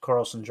Anders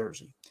Carlson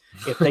jersey.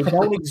 If they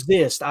don't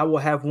exist, I will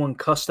have one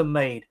custom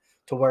made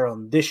to wear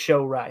on this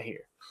show right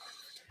here.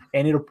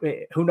 And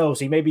who knows,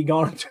 he may be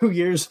gone in 2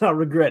 years and I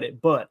regret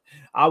it, but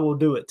I will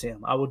do it,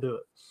 Tim. I will do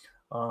it.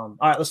 All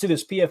right, let's do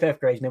this. PFF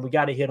grades, man. We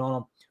got to hit on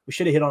them. We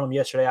should have hit on them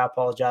yesterday. I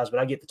apologize, but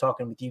I get to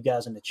talking with you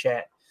guys in the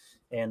chat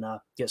and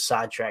get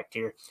sidetracked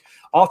here.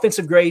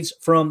 Offensive grades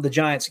from the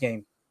Giants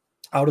game.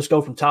 I'll just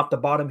go from top to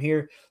bottom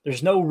here.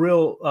 There's no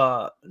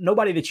real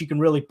nobody that you can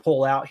really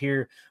pull out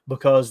here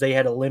because they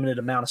had a limited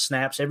amount of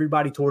snaps.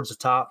 Everybody towards the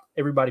top,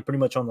 everybody pretty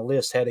much on the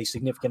list had a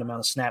significant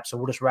amount of snaps, so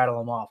we'll just rattle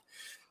them off.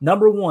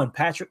 Number 1,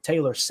 Patrick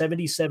Taylor,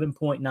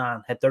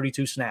 77.9, had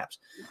 32 snaps.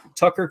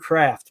 Tucker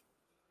Kraft,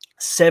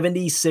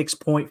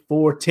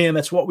 76.4. Tim,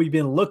 that's what we've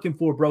been looking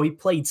for, bro. He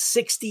played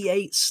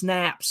 68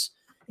 snaps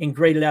and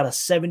graded out a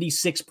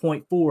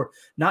 76.4.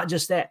 Not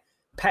just that,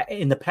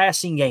 in the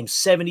passing game,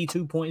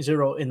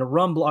 72.0. In the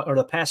run block or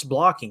the pass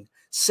blocking,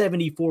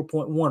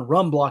 74.1.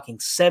 Run blocking,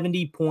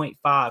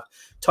 70.5.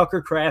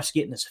 Tucker Kraft's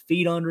getting his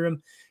feet under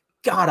him.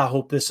 God, I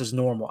hope this is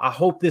normal. I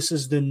hope this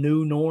is the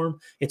new norm.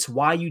 It's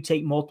why you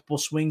take multiple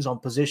swings on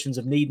positions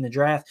of need in the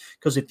draft,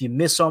 because if you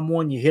miss on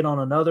one, you hit on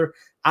another.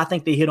 I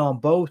think they hit on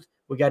both.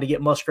 We got to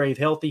get Musgrave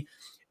healthy.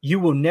 You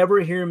will never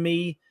hear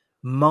me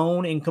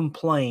moan and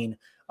complain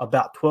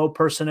about 12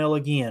 personnel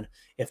again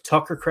if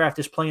Tucker Kraft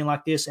is playing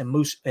like this and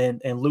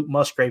Luke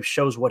Musgrave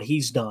shows what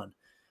he's done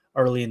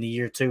early in the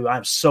year too.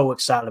 I'm so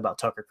excited about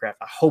Tucker Kraft.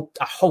 I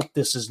hope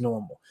this is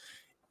normal.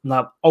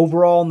 Now,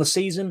 overall in the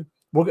season,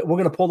 we're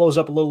going to pull those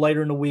up a little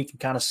later in the week and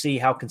kind of see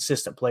how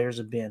consistent players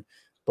have been.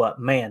 But,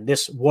 man,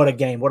 what a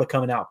game. What a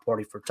coming out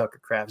party for Tucker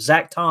Kraft.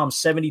 Zach Tom,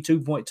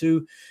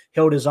 72.2,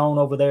 held his own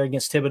over there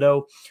against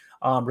Thibodeau.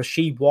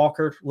 Rasheed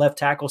Walker, left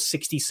tackle,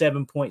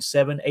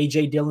 67.7.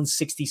 A.J. Dillon,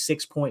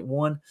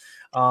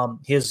 66.1.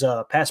 His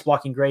pass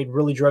blocking grade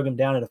really drug him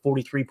down at a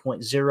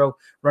 43.0.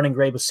 Running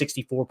grade was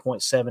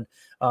 64.7.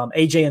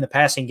 A.J. in the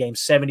passing game,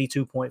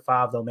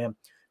 72.5, though, man.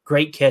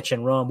 Great catch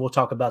and run. We'll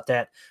talk about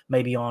that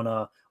maybe on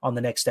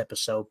the next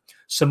episode.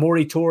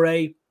 Samori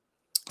Toure,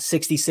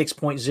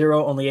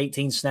 66.0, only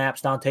 18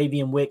 snaps.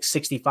 Dontavian Wicks,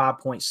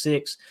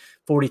 65.6,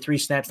 43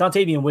 snaps.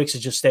 Dontavian Wicks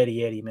is just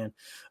steady Eddie, man.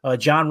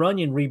 John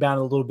Runyon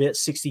rebounded a little bit,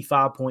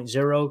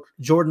 65.0.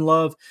 Jordan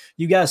Love,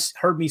 you guys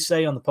heard me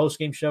say on the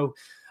postgame show,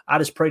 I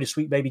just pray to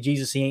sweet baby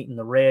Jesus he ain't in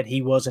the red.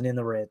 He wasn't in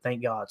the red,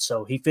 thank God.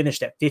 So he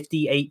finished at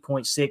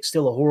 58.6,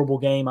 still a horrible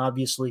game,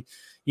 obviously.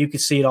 You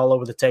could see it all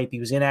over the tape. He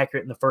was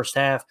inaccurate in the first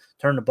half,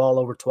 turned the ball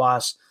over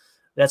twice.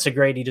 That's a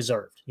grade he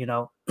deserved,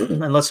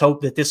 and let's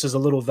hope that this is a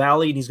little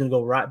valley and he's going to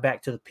go right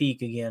back to the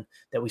peak again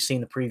that we've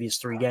seen the previous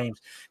 3 games.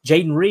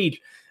 Jaden Reed,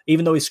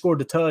 even though he scored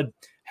the tud,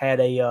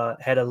 had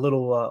a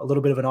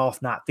little bit of an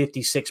off night,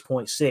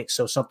 56.6,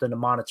 so something to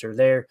monitor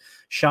there.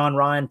 Sean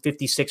Ryan,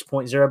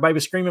 56.0. Everybody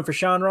was screaming for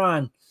Sean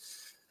Ryan.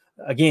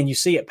 Again, you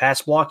see it.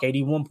 Pass block,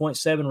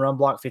 81.7. Run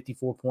block,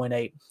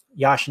 54.8.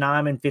 Yosh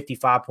Nijman,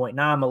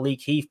 55.9.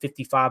 Malik Heath,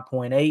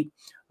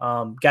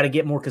 55.8. Got to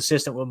get more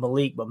consistent with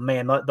Malik, but,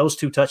 man, those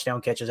 2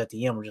 touchdown catches at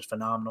the end were just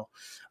phenomenal.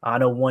 I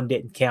know one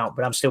didn't count,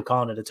 but I'm still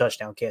calling it a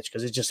touchdown catch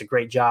because it's just a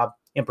great job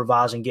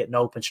improvising, getting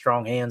open,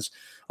 strong hands.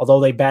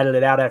 Although they batted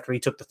it out after he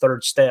took the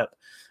 3rd step.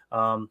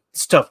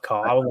 It's a tough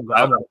call. I won't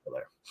go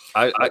there.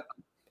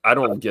 I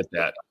don't get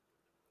that.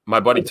 My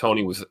buddy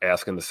Tony was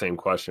asking the same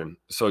question.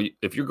 So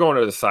if you're going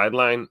to the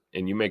sideline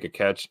and you make a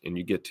catch and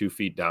you get 2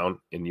 feet down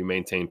and you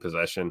maintain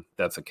possession,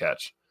 that's a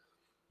catch.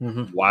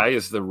 Mm-hmm. Why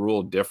is the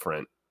rule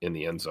different in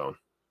the end zone?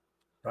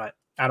 Right.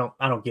 I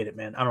don't get it,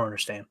 man. I don't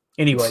understand.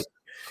 Anyway,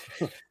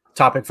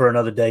 topic for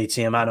another day,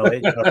 Tim. I know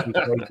it.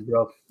 Crazy,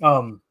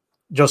 bro.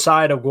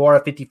 Josiah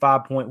DeGuara,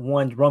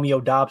 55.1.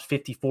 Romeo Dobbs,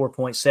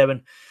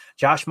 54.7.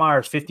 Josh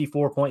Myers,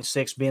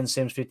 54.6. Ben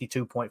Sims,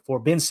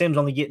 52.4. Ben Sims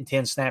only getting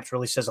 10 snaps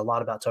really says a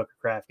lot about Tucker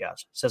Kraft,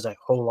 guys. Says a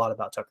whole lot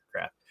about Tucker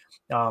Kraft.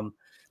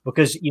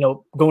 Because,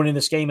 going in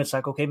this game, it's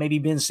like, okay, maybe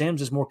Ben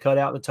Sims is more cut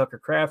out than Tucker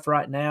Kraft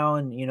right now.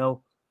 And,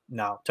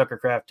 no, Tucker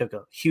Kraft took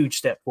a huge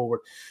step forward.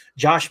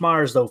 Josh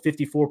Myers, though,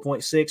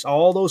 54.6.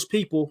 All those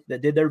people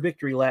that did their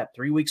victory lap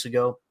 3 weeks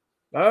ago,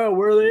 oh,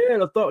 where are they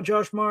at? I thought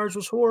Josh Myers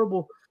was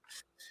horrible.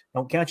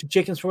 Don't count your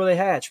chickens before they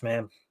hatch,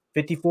 man.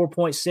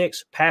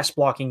 54.6, pass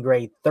blocking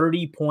grade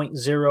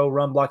 30.0,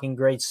 run blocking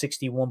grade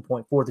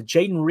 61.4. The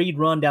Jaden Reed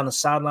run down the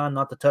sideline,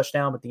 not the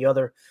touchdown, but the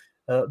other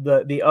of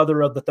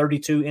the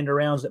 32 end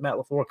arounds that Matt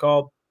LaFleur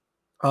called.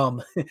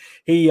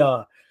 He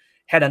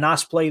had a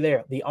nice play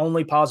there. The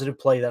only positive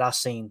play that I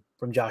seen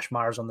from Josh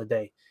Myers on the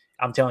day.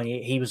 I'm telling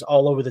you, he was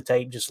all over the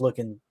tape, just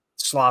looking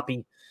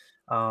sloppy.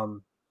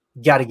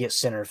 Got to get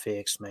center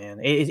fixed, man.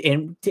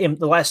 In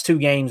the last two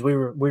games, we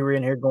were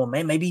in here going,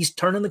 man, maybe he's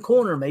turning the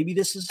corner. Maybe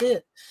this is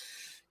it.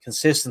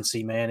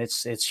 Consistency, man,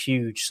 it's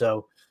huge.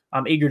 So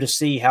I'm eager to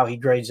see how he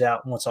grades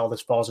out once all this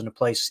falls into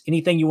place.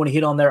 Anything you want to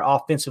hit on there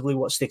offensively?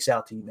 What sticks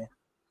out to you,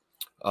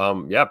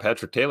 man? Yeah,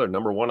 Patrick Taylor,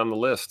 number one on the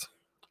list.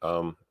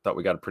 Thought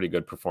we got a pretty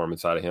good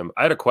performance out of him.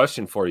 I had a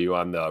question for you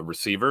on the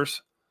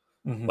receivers,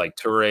 like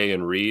Toure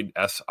and Reed,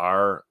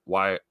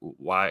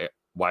 SRY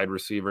wide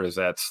receiver. Is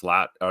that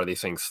slot? Are they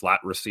saying slot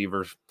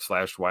receiver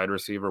 / wide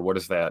receiver? What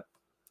is that?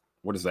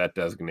 What does that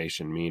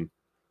designation mean?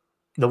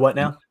 The what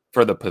now?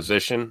 For the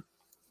position,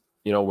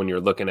 when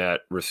you're looking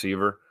at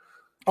receiver.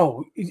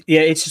 Oh, yeah,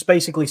 it's just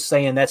basically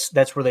saying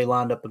that's where they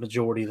lined up the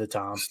majority of the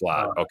time.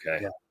 Slot,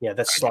 okay. Yeah,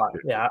 that's slot.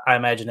 Yeah, I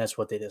imagine that's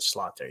what they did,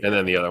 slot there. And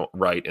then the other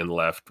right and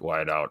left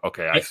wide out.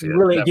 Okay, I see.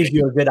 It gives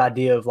you a good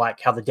idea of like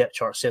how the depth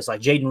chart says.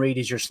 Like Jaden Reed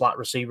is your slot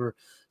receiver.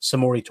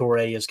 Samori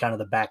Toure is kind of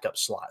the backup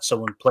slot. So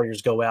when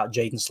players go out,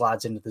 Jaden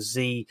slides into the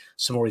Z.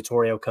 Samori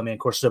Toure will come in. Of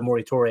course,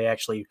 Samori Toure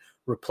actually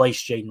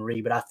replaced Jaden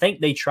Reed, but I think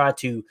they try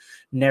to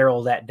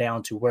narrow that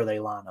down to where they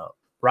line up.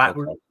 Right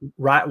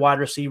wide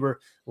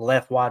receiver,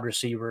 left wide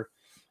receiver,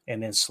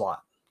 and then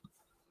slot.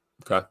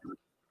 Okay.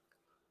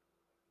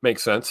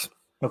 Makes sense.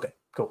 Okay,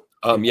 cool.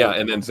 Yeah,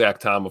 and then Zach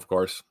Tom, of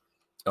course,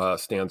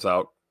 stands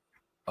out.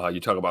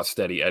 You talk about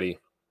steady Eddie.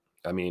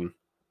 I mean,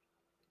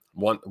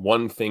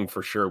 one thing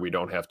for sure we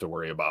don't have to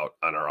worry about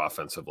on our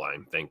offensive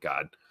line, thank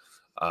God.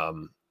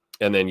 And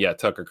then, yeah,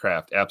 Tucker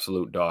Kraft,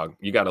 absolute dog.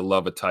 You got to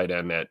love a tight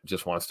end that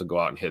just wants to go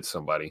out and hit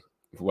somebody,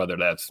 whether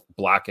that's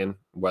blocking,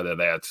 whether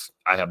that's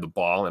I have the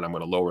ball and I'm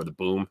going to lower the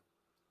boom.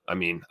 I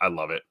mean, I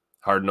love it.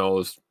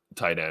 Hard-nosed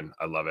tight end.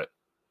 I love it.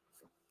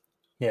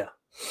 Yeah,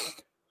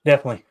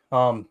 definitely.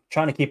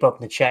 Trying to keep up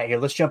in the chat here.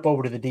 Let's jump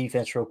over to the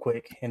defense real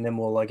quick, and then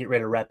we'll get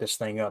ready to wrap this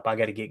thing up. I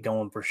got to get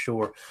going for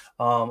sure.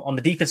 On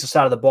the defensive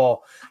side of the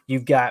ball,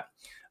 you've got,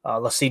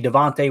 let's see,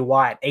 Devontae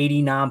Wyatt,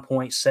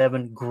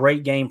 89.7.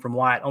 Great game from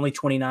Wyatt. Only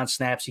 29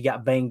 snaps. He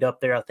got banged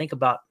up there, I think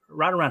about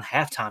right around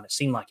halftime, it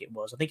seemed like it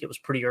was. I think it was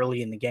pretty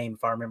early in the game,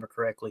 if I remember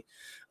correctly.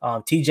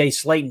 TJ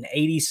Slayton,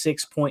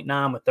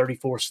 86.9 with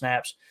 34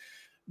 snaps.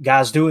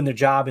 Guys doing their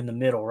job in the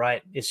middle,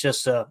 right? It's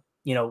just,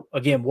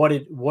 again, what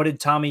did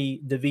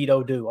Tommy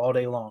DeVito do all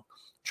day long?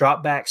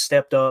 Drop back,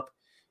 stepped up,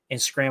 and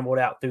scrambled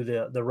out through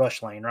the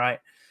rush lane, right?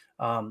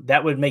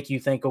 That would make you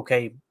think,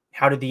 okay,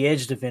 how did the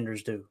edge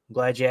defenders do? I'm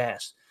glad you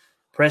asked.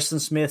 Preston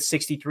Smith,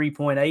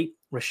 63.8.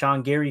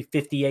 Rashawn Gary,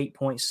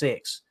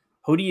 58.6.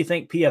 Who do you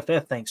think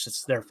PFF thinks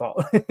it's their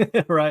fault,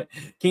 right?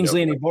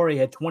 Kingsley and Ibori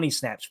had 20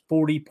 snaps,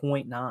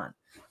 40.9.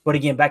 But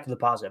again, back to the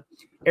positive.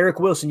 Eric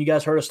Wilson, you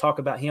guys heard us talk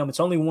about him.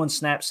 It's only one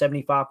snap,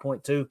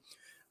 75.2.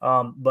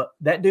 But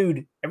that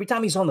dude, every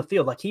time he's on the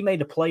field, like he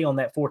made a play on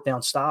that fourth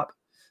down stop.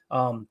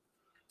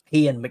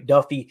 He and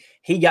McDuffie,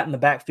 he got in the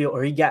backfield,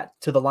 or he got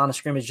to the line of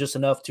scrimmage just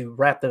enough to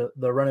wrap the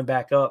running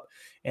back up.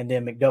 And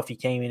then McDuffie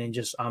came in and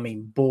just,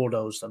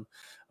 bulldozed them.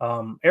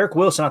 Eric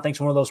Wilson, I think, is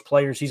one of those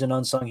players. He's an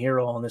unsung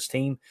hero on this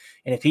team.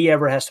 And if he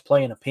ever has to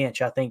play in a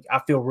pinch, I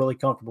feel really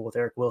comfortable with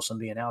Eric Wilson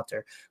being out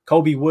there.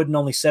 Kobe Wooden,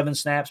 only 7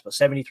 snaps, but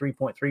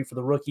 73.3 for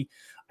the rookie.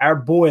 Our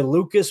boy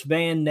Lucas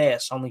Van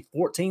Ness, only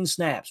 14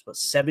 snaps, but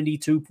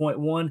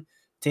 72.1.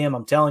 Tim,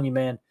 I'm telling you,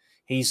 man,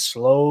 he's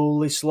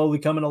slowly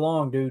coming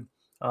along, dude.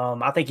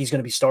 I think he's going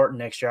to be starting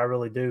next year. I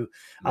really do.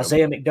 Yep.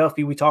 Isaiah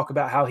McDuffie, we talk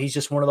about how he's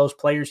just one of those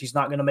players. He's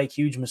not going to make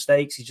huge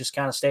mistakes. He's just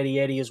kind of steady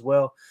Eddie as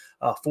well.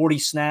 40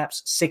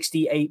 snaps,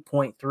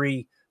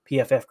 68.3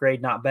 PFF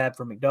grade. Not bad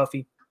for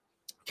McDuffie.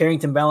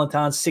 Carrington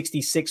Valentine,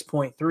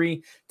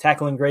 66.3.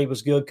 Tackling grade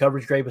was good.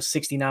 Coverage grade was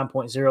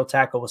 69.0.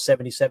 Tackle was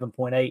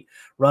 77.8.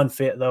 Run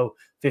fit, though,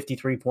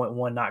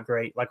 53.1. Not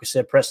great. Like we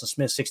said, Preston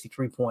Smith,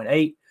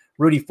 63.8.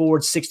 Rudy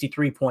Ford,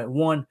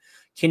 63.1.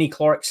 Kenny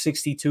Clark,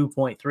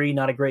 62.3.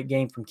 Not a great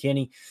game from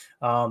Kenny.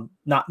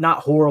 Not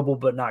horrible,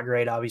 but not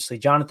great, obviously.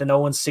 Jonathan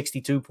Owens,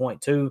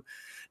 62.2.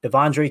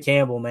 Devondre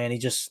Campbell, man, he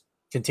just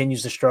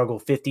continues to struggle,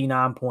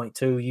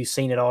 59.2. You've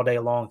seen it all day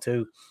long,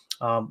 too.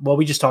 Well,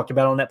 we just talked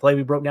about on that play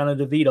we broke down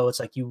to DeVito. It's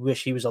like you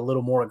wish he was a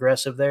little more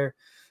aggressive there.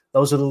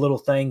 Those are the little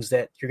things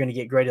that you're going to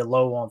get graded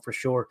low on for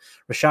sure.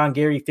 Rashawn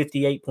Gary,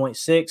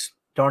 58.6.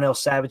 Darnell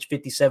Savage,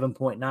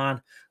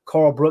 57.9.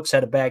 Carl Brooks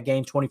had a bad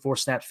game, 24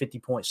 snaps,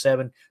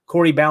 50.7.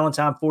 Corey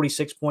Ballantyne,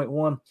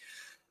 46.1.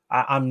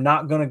 I'm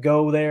not going to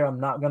go there. I'm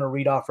not going to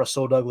read off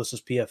Rasul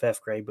Douglas's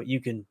PFF grade, but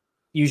you can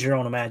use your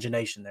own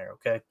imagination there,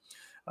 okay?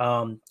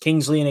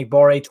 Kingsley and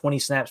Igbare, 20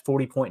 snaps,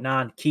 40.9.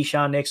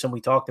 Keyshawn Nixon,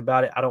 we talked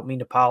about it. I don't mean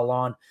to pile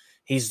on.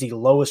 He's the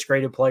lowest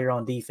graded player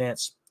on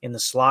defense in the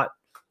slot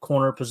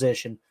corner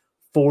position,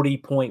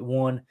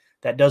 40.1.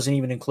 That doesn't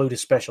even include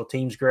his special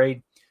teams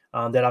grade.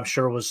 that I'm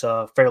sure was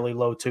fairly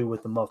low too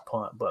with the muff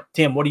punt. But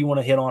Tim, what do you want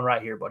to hit on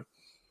right here, buddy?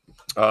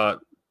 My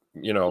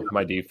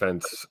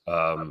defense,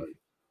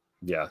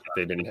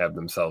 they didn't have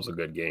themselves a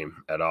good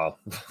game at all.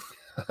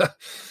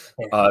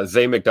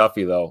 Zay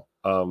McDuffie, though,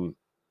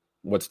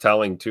 what's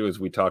telling too is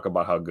we talk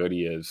about how good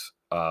he is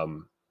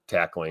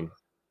tackling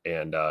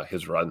and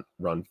his run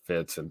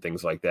fits and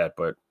things like that.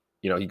 But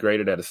he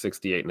graded at a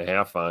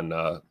 68.5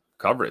 on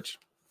coverage,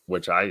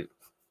 which I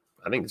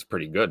think is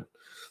pretty good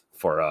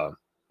for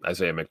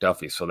Isaiah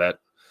McDuffie. So that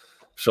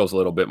shows a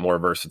little bit more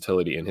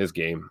versatility in his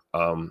game.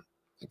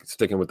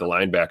 Sticking with the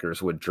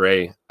linebackers with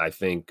Dre, I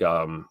think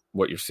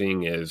what you're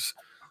seeing is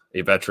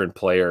a veteran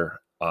player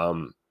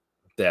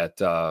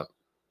that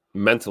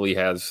mentally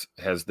has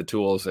the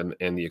tools and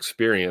the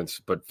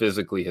experience, but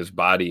physically his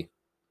body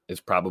is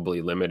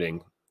probably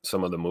limiting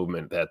some of the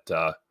movement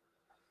that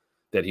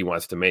he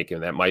wants to make.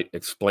 And that might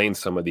explain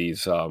some of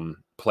these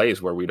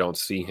plays where we don't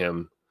see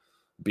him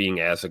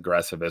being as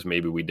aggressive as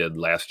maybe we did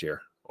last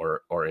year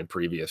or in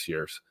previous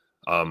years.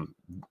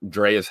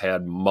 Dre has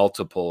had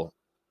multiple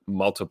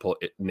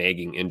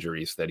nagging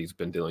injuries that he's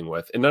been dealing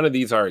with, and none of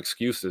these are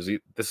excuses.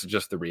 This is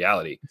just the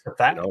reality.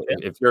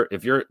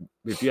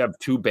 If you have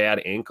two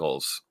bad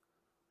ankles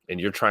and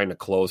you're trying to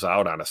close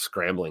out on a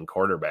scrambling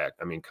quarterback,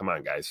 I mean, come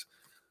on, guys,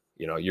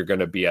 you're going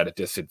to be at a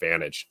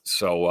disadvantage.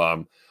 So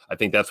I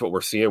think that's what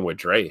we're seeing with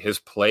Dre. His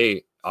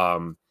play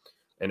and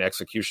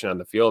execution on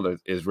the field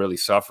is really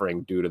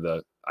suffering due to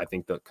the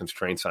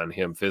constraints on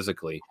him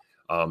physically.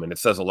 And it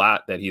says a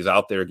lot that he's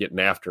out there getting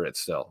after it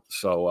still.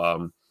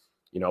 So,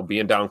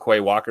 being down Quay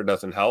Walker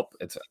doesn't help.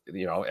 It's,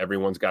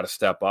 everyone's got to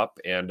step up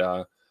and,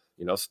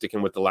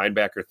 sticking with the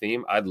linebacker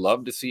theme, I'd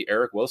love to see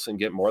Eric Wilson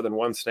get more than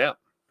one snap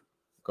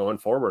going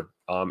forward.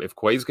 If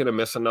Quay's going to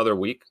miss another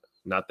week,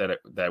 not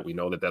that we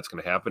know that's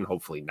going to happen,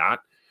 hopefully not,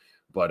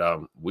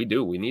 but we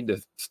need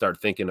to start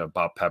thinking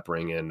about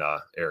peppering in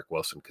Eric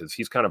Wilson because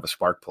he's kind of a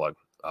spark plug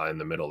in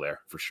the middle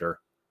there for sure.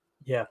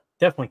 Yeah,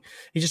 definitely.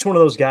 He's just one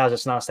of those guys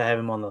that's nice to have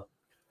him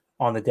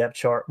on the depth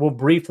chart. We'll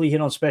briefly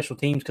hit on special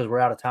teams because we're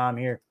out of time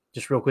here.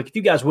 Just real quick, if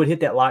you guys would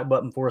hit that like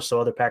button for us so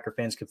other Packer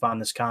fans can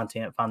find this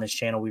content, find this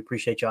channel. We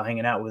appreciate y'all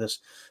hanging out with us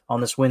on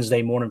this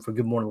Wednesday morning for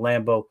Good Morning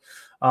Lambeau.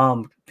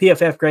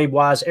 PFF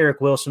grade-wise, Eric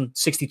Wilson,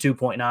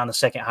 62.9, the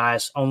second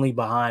highest, only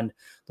behind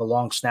the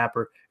long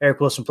snapper. Eric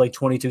Wilson played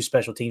 22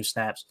 special team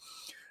snaps.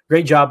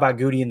 Great job by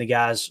Goody and the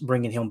guys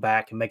bringing him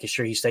back and making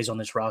sure he stays on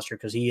this roster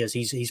because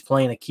he's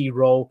playing a key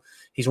role.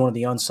 He's one of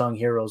the unsung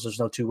heroes. There's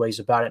no two ways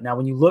about it. Now,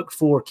 when you look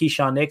for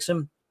Keyshawn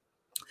Nixon,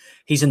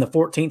 he's in the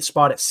 14th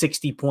spot at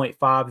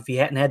 60.5. If he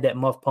hadn't had that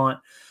muff punt,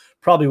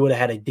 probably would have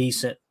had a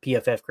decent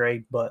PFF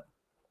grade. But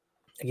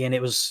again,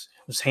 it was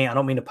I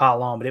don't mean to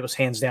pile on, but it was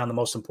hands down the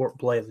most important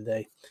play of the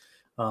day.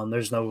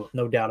 There's no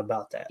doubt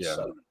about that. Yeah.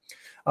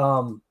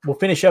 So we'll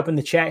finish up in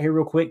the chat here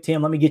real quick.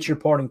 Tim, let me get your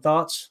parting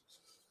thoughts.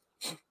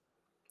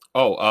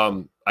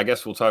 I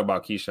guess we'll talk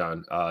about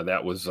Keyshawn.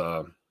 That was,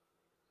 that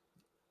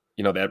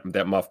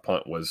muff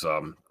punt was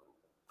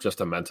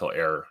just a mental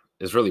error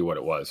is really what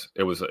it was.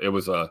 It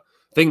was a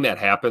thing that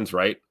happens,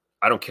 right?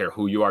 I don't care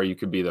who you are. You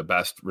could be the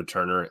best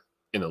returner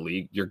in the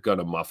league. You're going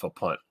to muff a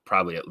punt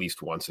probably at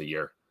least once a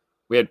year.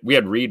 We had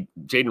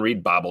Jaden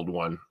Reed bobbled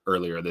one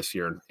earlier this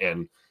year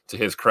and to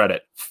his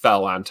credit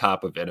fell on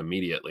top of it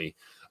immediately.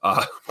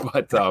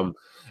 But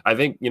I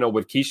think,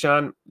 with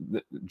Keyshawn,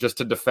 just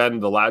to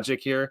defend the logic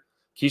here,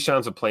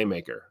 Keyshawn's a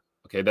playmaker.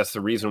 Okay. That's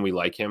the reason we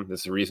like him.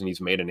 That's the reason he's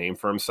made a name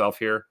for himself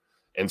here.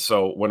 And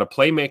so when a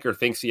playmaker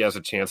thinks he has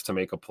a chance to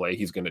make a play,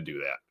 he's going to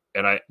do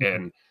that.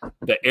 And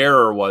the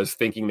error was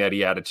thinking that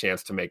he had a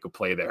chance to make a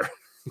play there.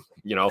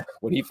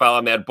 When he fell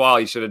on that ball,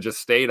 he should have just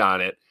stayed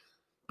on it.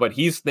 But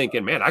he's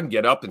thinking, man, I can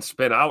get up and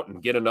spin out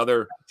and get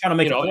another. Trying to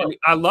make a play.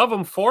 I love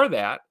him for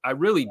that. I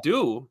really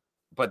do.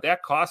 But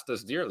that cost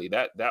us dearly.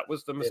 That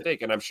was the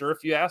mistake. Yeah. And I'm sure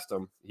if you asked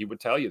him, he would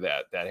tell you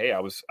that hey,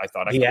 I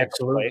thought I could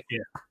absolutely play.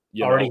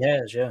 Already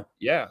has, yeah.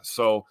 Yeah.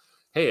 So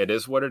hey, it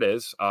is what it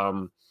is.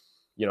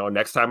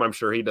 Next time I'm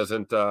sure he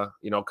doesn't,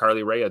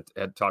 Carly Ray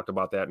had talked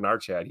about that in our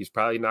chat. He's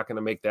probably not going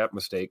to make that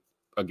mistake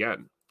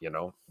again.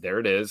 There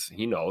it is.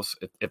 He knows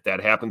if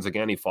that happens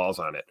again, he falls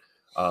on it.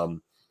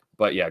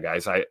 But yeah,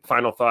 guys,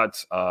 final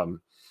thoughts.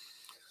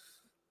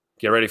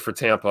 Get ready for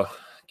Tampa.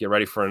 Get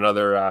ready for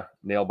another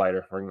nail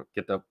biter. We're going to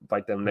get to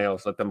bite them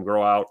nails, let them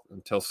grow out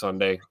until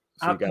Sunday.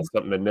 So you got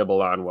something to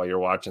nibble on while you're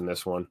watching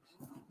this one.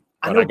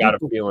 But I got a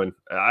feeling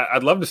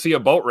I'd love to see a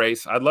boat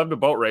race. I'd love to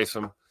boat race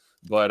them.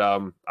 But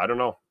I don't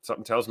know.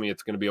 Something tells me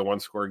it's going to be a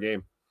one-score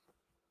game.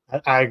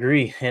 I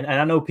agree. And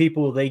I know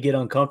people, they get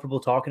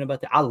uncomfortable talking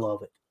about that. I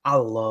love it. I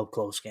love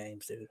close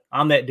games, dude.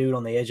 I'm that dude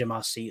on the edge of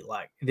my seat.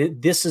 Like,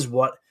 this is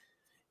what –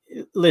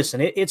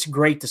 listen, it's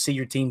great to see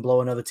your team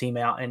blow another team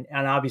out. And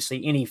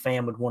obviously any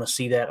fan would want to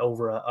see that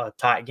over a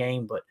tight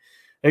game. But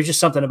there's just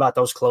something about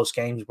those close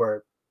games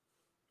where,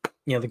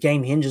 the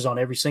game hinges on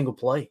every single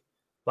play,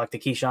 like the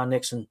Keyshawn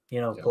Nixon,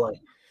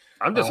 play.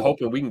 I'm just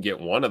hoping we can get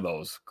one of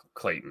those,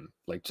 Clayton.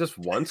 Like, just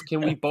once,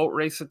 can we boat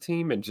race a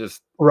team and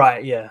just –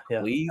 Right, yeah.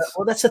 Please?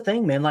 Well, that's the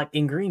thing, man. Like,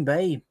 in Green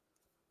Bay,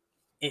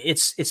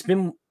 it's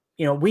been –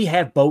 we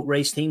have boat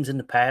race teams in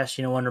the past,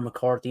 under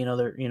McCarthy and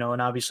other,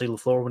 and obviously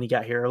LaFleur when he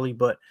got here early.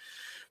 But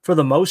for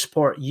the most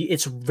part,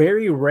 it's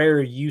very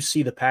rare you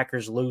see the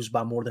Packers lose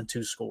by more than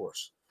 2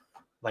 scores.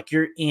 Like,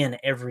 you're in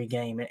every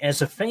game. And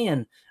as a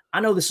fan, I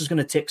know this is going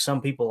to tick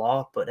some people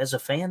off, but as a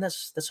fan,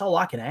 that's all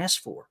I can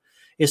ask for,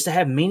 is to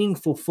have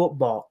meaningful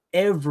football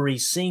every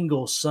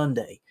single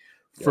Sunday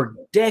for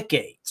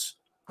decades.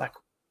 Like,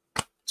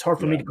 it's hard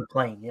for me to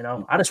complain,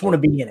 I just want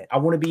to be in it. I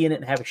want to be in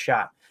it and have a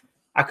shot.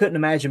 I couldn't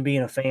imagine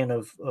being a fan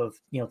of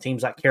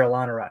teams like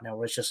Carolina right now,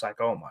 where it's just like,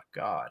 oh my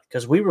God,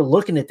 because we were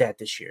looking at that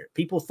this year.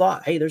 People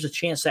thought, hey, there's a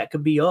chance that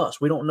could be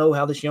us. We don't know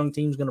how this young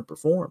team's going to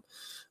perform.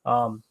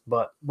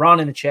 But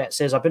Ron in the chat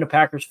says, I've been a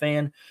Packers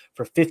fan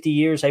for 50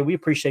 years. Hey, we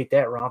appreciate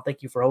that, Ron.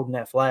 Thank you for holding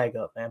that flag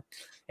up, man.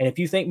 And if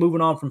you think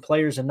moving on from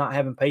players and not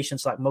having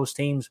patience like most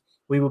teams,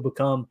 we will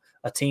become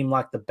a team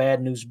like the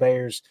Bad News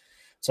Bears,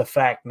 it's a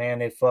fact,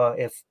 man.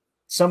 If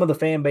some of the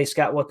fan base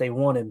got what they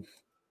wanted,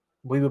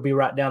 we would be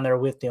right down there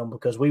with them,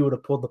 because we would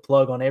have pulled the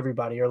plug on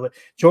everybody early.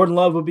 Jordan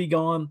Love would be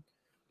gone.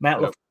 Matt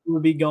LaFleur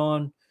would be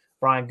gone.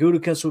 Brian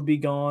Gutekunst would be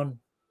gone.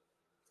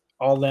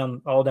 All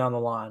down the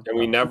line. And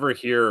we never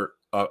hear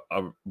a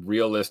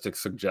realistic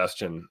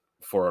suggestion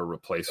for a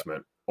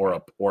replacement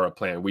or a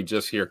plan. We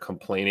just hear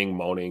complaining,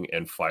 moaning,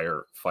 and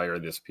fire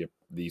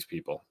these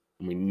people.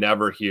 And we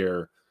never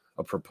hear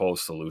a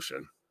proposed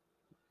solution.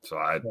 So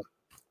I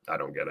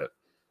don't get it.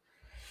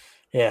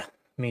 Yeah,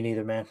 me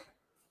neither, man.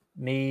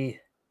 Me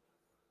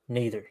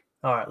neither.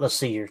 All right, let's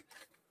see here.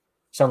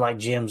 Sound like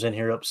Jim's in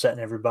here upsetting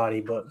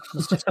everybody, but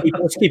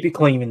let's keep it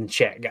clean in the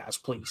chat, guys,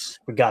 please.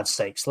 For God's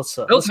sakes, let's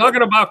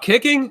talking about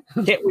kicking.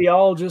 Can't we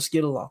all just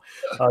get along?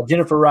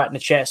 Jennifer Wright in the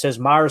chat says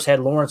Myers had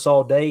Lawrence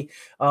all day.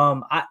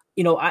 I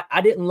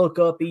didn't look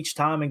up each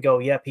time and go,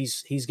 yep,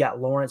 he's got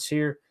Lawrence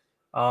here.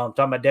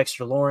 Talking about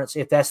Dexter Lawrence.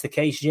 If that's the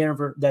case,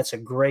 Jennifer, that's a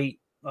great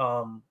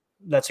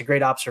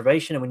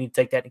observation, and we need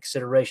to take that into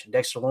consideration.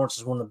 Dexter Lawrence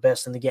is one of the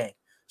best in the game.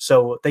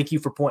 So thank you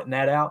for pointing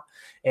that out.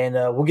 And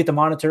we'll get to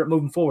monitor it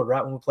moving forward,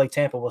 right? When we play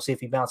Tampa, we'll see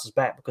if he bounces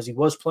back, because he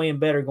was playing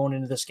better going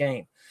into this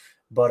game.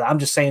 But I'm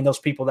just saying, those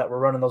people that were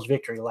running those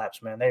victory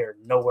laps, man, they are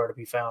nowhere to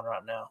be found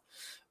right now.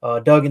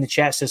 Doug in the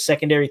chat says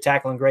secondary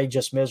tackling grade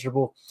just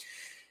miserable.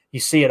 You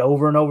see it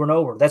over and over and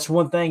over. That's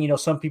one thing.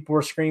 Some people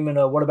are screaming,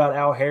 what about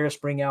Al Harris?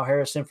 Bring Al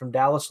Harris in from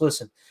Dallas.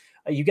 Listen,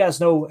 you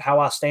guys know how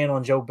I stand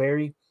on Joe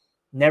Barry.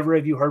 Never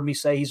have you heard me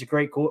say he's a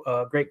great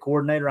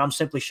coordinator. I'm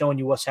simply showing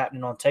you what's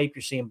happening on tape.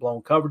 You're seeing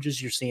blown coverages.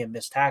 You're seeing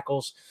missed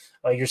tackles.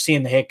 You're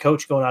seeing the head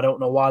coach going, I don't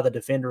know why the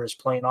defender is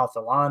playing off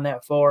the line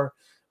that far.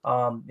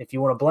 If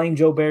you want to blame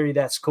Joe Barry,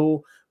 that's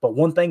cool. But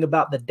one thing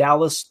about the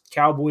Dallas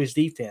Cowboys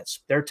defense,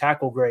 their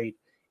tackle grade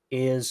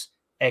is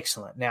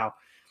excellent. Now,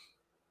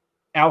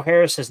 Al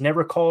Harris has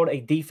never called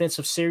a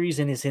defensive series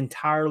in his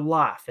entire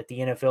life at the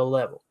NFL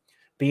level.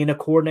 Being a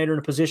coordinator and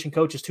a position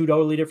coach is two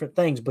totally different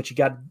things, but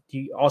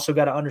you also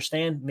got to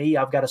understand me.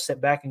 I've got to step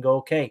back and go,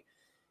 okay,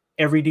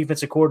 every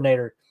defensive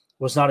coordinator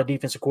was not a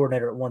defensive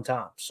coordinator at one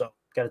time. So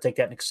got to take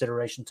that into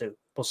consideration too.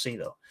 We'll see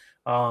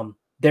though.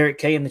 Derek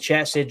K in the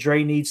chat said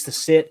Dre needs to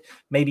sit,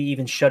 maybe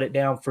even shut it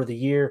down for the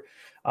year.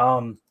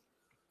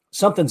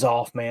 Something's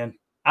off, man.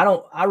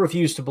 I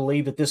refuse to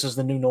believe that this is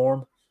the new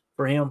norm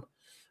for him.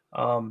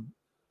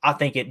 I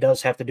think it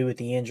does have to do with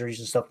the injuries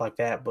and stuff like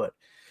that, but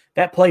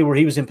that play where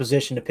he was in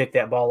position to pick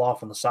that ball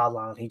off on the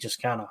sideline, he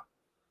just kind of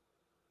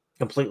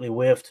completely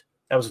whiffed.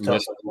 That was a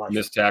tough one.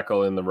 Missed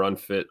tackle in the run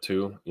fit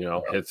too.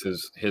 Hits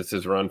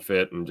his run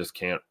fit and just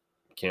can't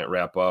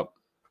wrap up.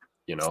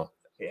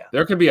 Yeah.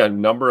 There could be a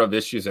number of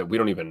issues that we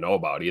don't even know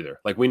about either.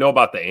 Like, we know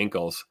about the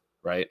ankles,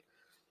 right?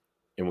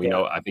 And we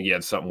know, I think he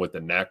had something with the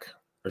neck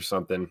or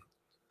something.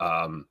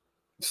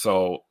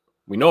 So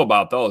we know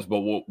about those,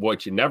 but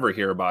what you never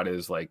hear about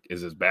is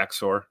his back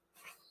sore?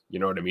 You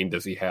know what I mean?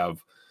 Does he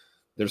have?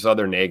 There's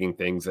other nagging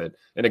things and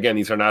again,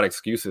 these are not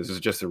excuses. It's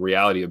just the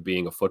reality of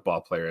being a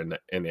football player in the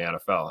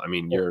NFL. I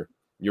mean, you're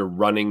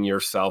running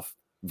yourself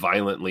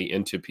violently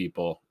into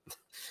people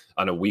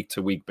on a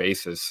week-to-week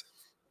basis,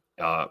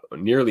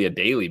 nearly a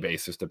daily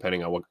basis,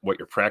 depending on what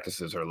your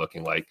practices are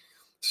looking like.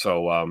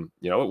 So,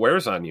 it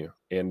wears on you.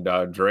 And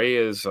Dre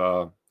is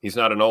he's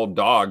not an old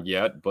dog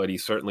yet, but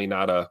he's certainly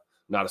not a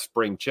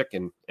spring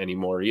chicken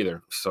anymore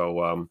either.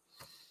 So,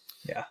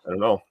 I don't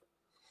know.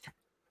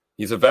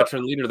 He's a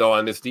veteran leader, though,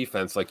 on this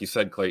defense, like you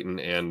said, Clayton.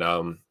 And,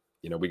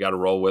 we got to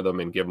roll with him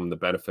and give him the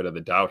benefit of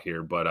the doubt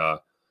here. But I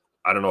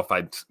don't know if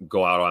I'd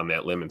go out on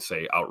that limb and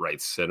say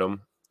outright sit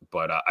him.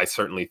 But I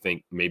certainly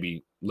think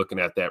maybe looking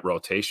at that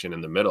rotation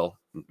in the middle,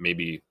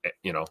 maybe,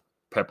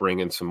 peppering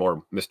in some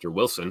more Mr.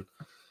 Wilson.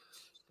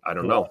 I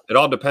don't know. It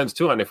all depends,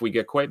 too, on if we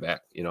get Quay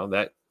back.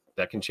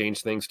 That can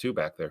change things, too,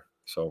 back there.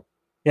 So,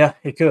 yeah,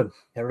 it could.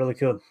 It really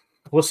could.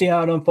 We'll see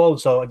how it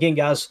unfolds. So, again,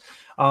 guys,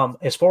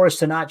 as far as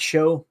tonight's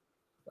show,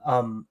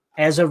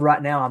 as of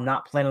right now, I'm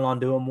not planning on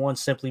doing one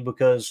simply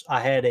because I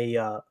had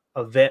a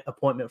vet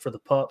appointment for the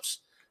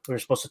pups. We were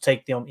supposed to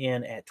take them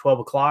in at 12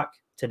 o'clock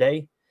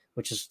today,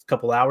 which is a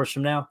couple hours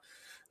from now.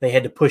 They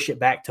had to push it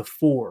back to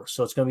 4.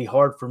 So it's going to be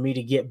hard for me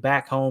to get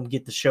back home,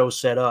 get the show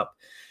set up.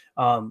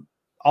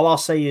 all I'll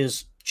say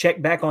is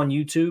check back on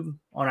YouTube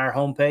on our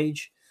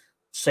homepage,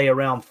 say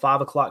around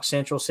 5 o'clock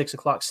Central, 6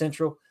 o'clock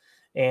Central.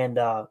 And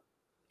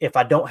if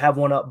I don't have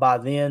one up by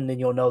then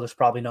you'll know there's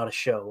probably not a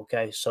show.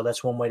 Okay. So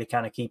that's one way to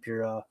kind of keep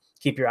your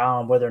eye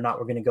on whether or not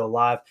we're going to go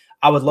live.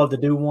 I would love to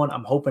do one.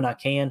 I'm hoping I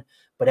can.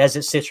 But as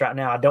it sits right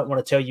now, I don't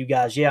want to tell you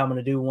guys, I'm going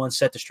to do one,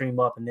 set the stream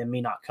up, and then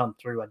me not come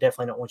through. I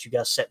definitely don't want you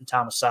guys setting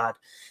time aside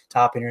to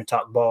hop in here and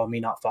talk ball and me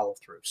not follow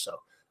through. So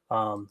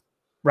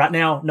right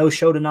now, no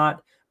show tonight,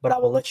 but I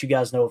will let you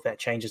guys know if that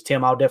changes.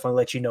 Tim, I'll definitely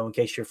let you know in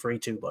case you're free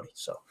too, buddy.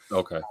 So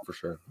okay, for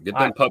sure. Get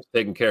them pups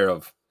taken care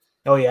of.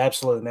 Oh, yeah,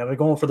 absolutely, man. We're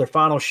going for their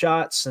final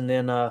shots, and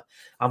then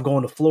I'm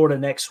going to Florida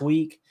next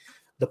week.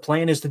 The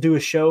plan is to do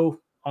a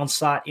show on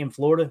site in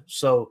Florida,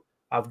 so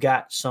I've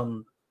got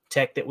some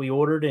tech that we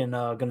ordered and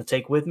going to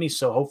take with me,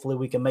 so hopefully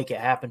we can make it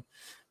happen.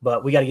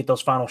 But we got to get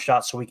those final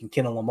shots so we can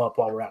kennel them up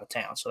while we're out of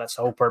town. So that's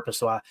the whole purpose.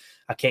 So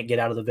I can't get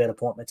out of the vet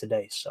appointment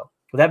today. So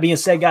with that being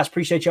said, guys,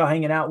 appreciate y'all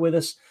hanging out with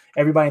us.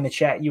 Everybody in the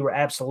chat, you were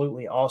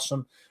absolutely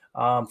awesome.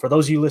 For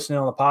those of you listening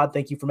on the pod,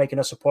 thank you for making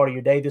us a part of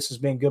your day. This has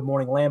been Good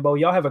Morning Lambeau.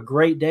 Y'all have a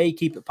great day.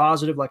 Keep it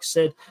positive. Like I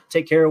said,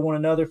 take care of one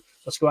another.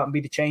 Let's go out and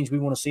be the change we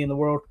want to see in the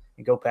world,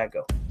 and go Pack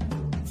Go.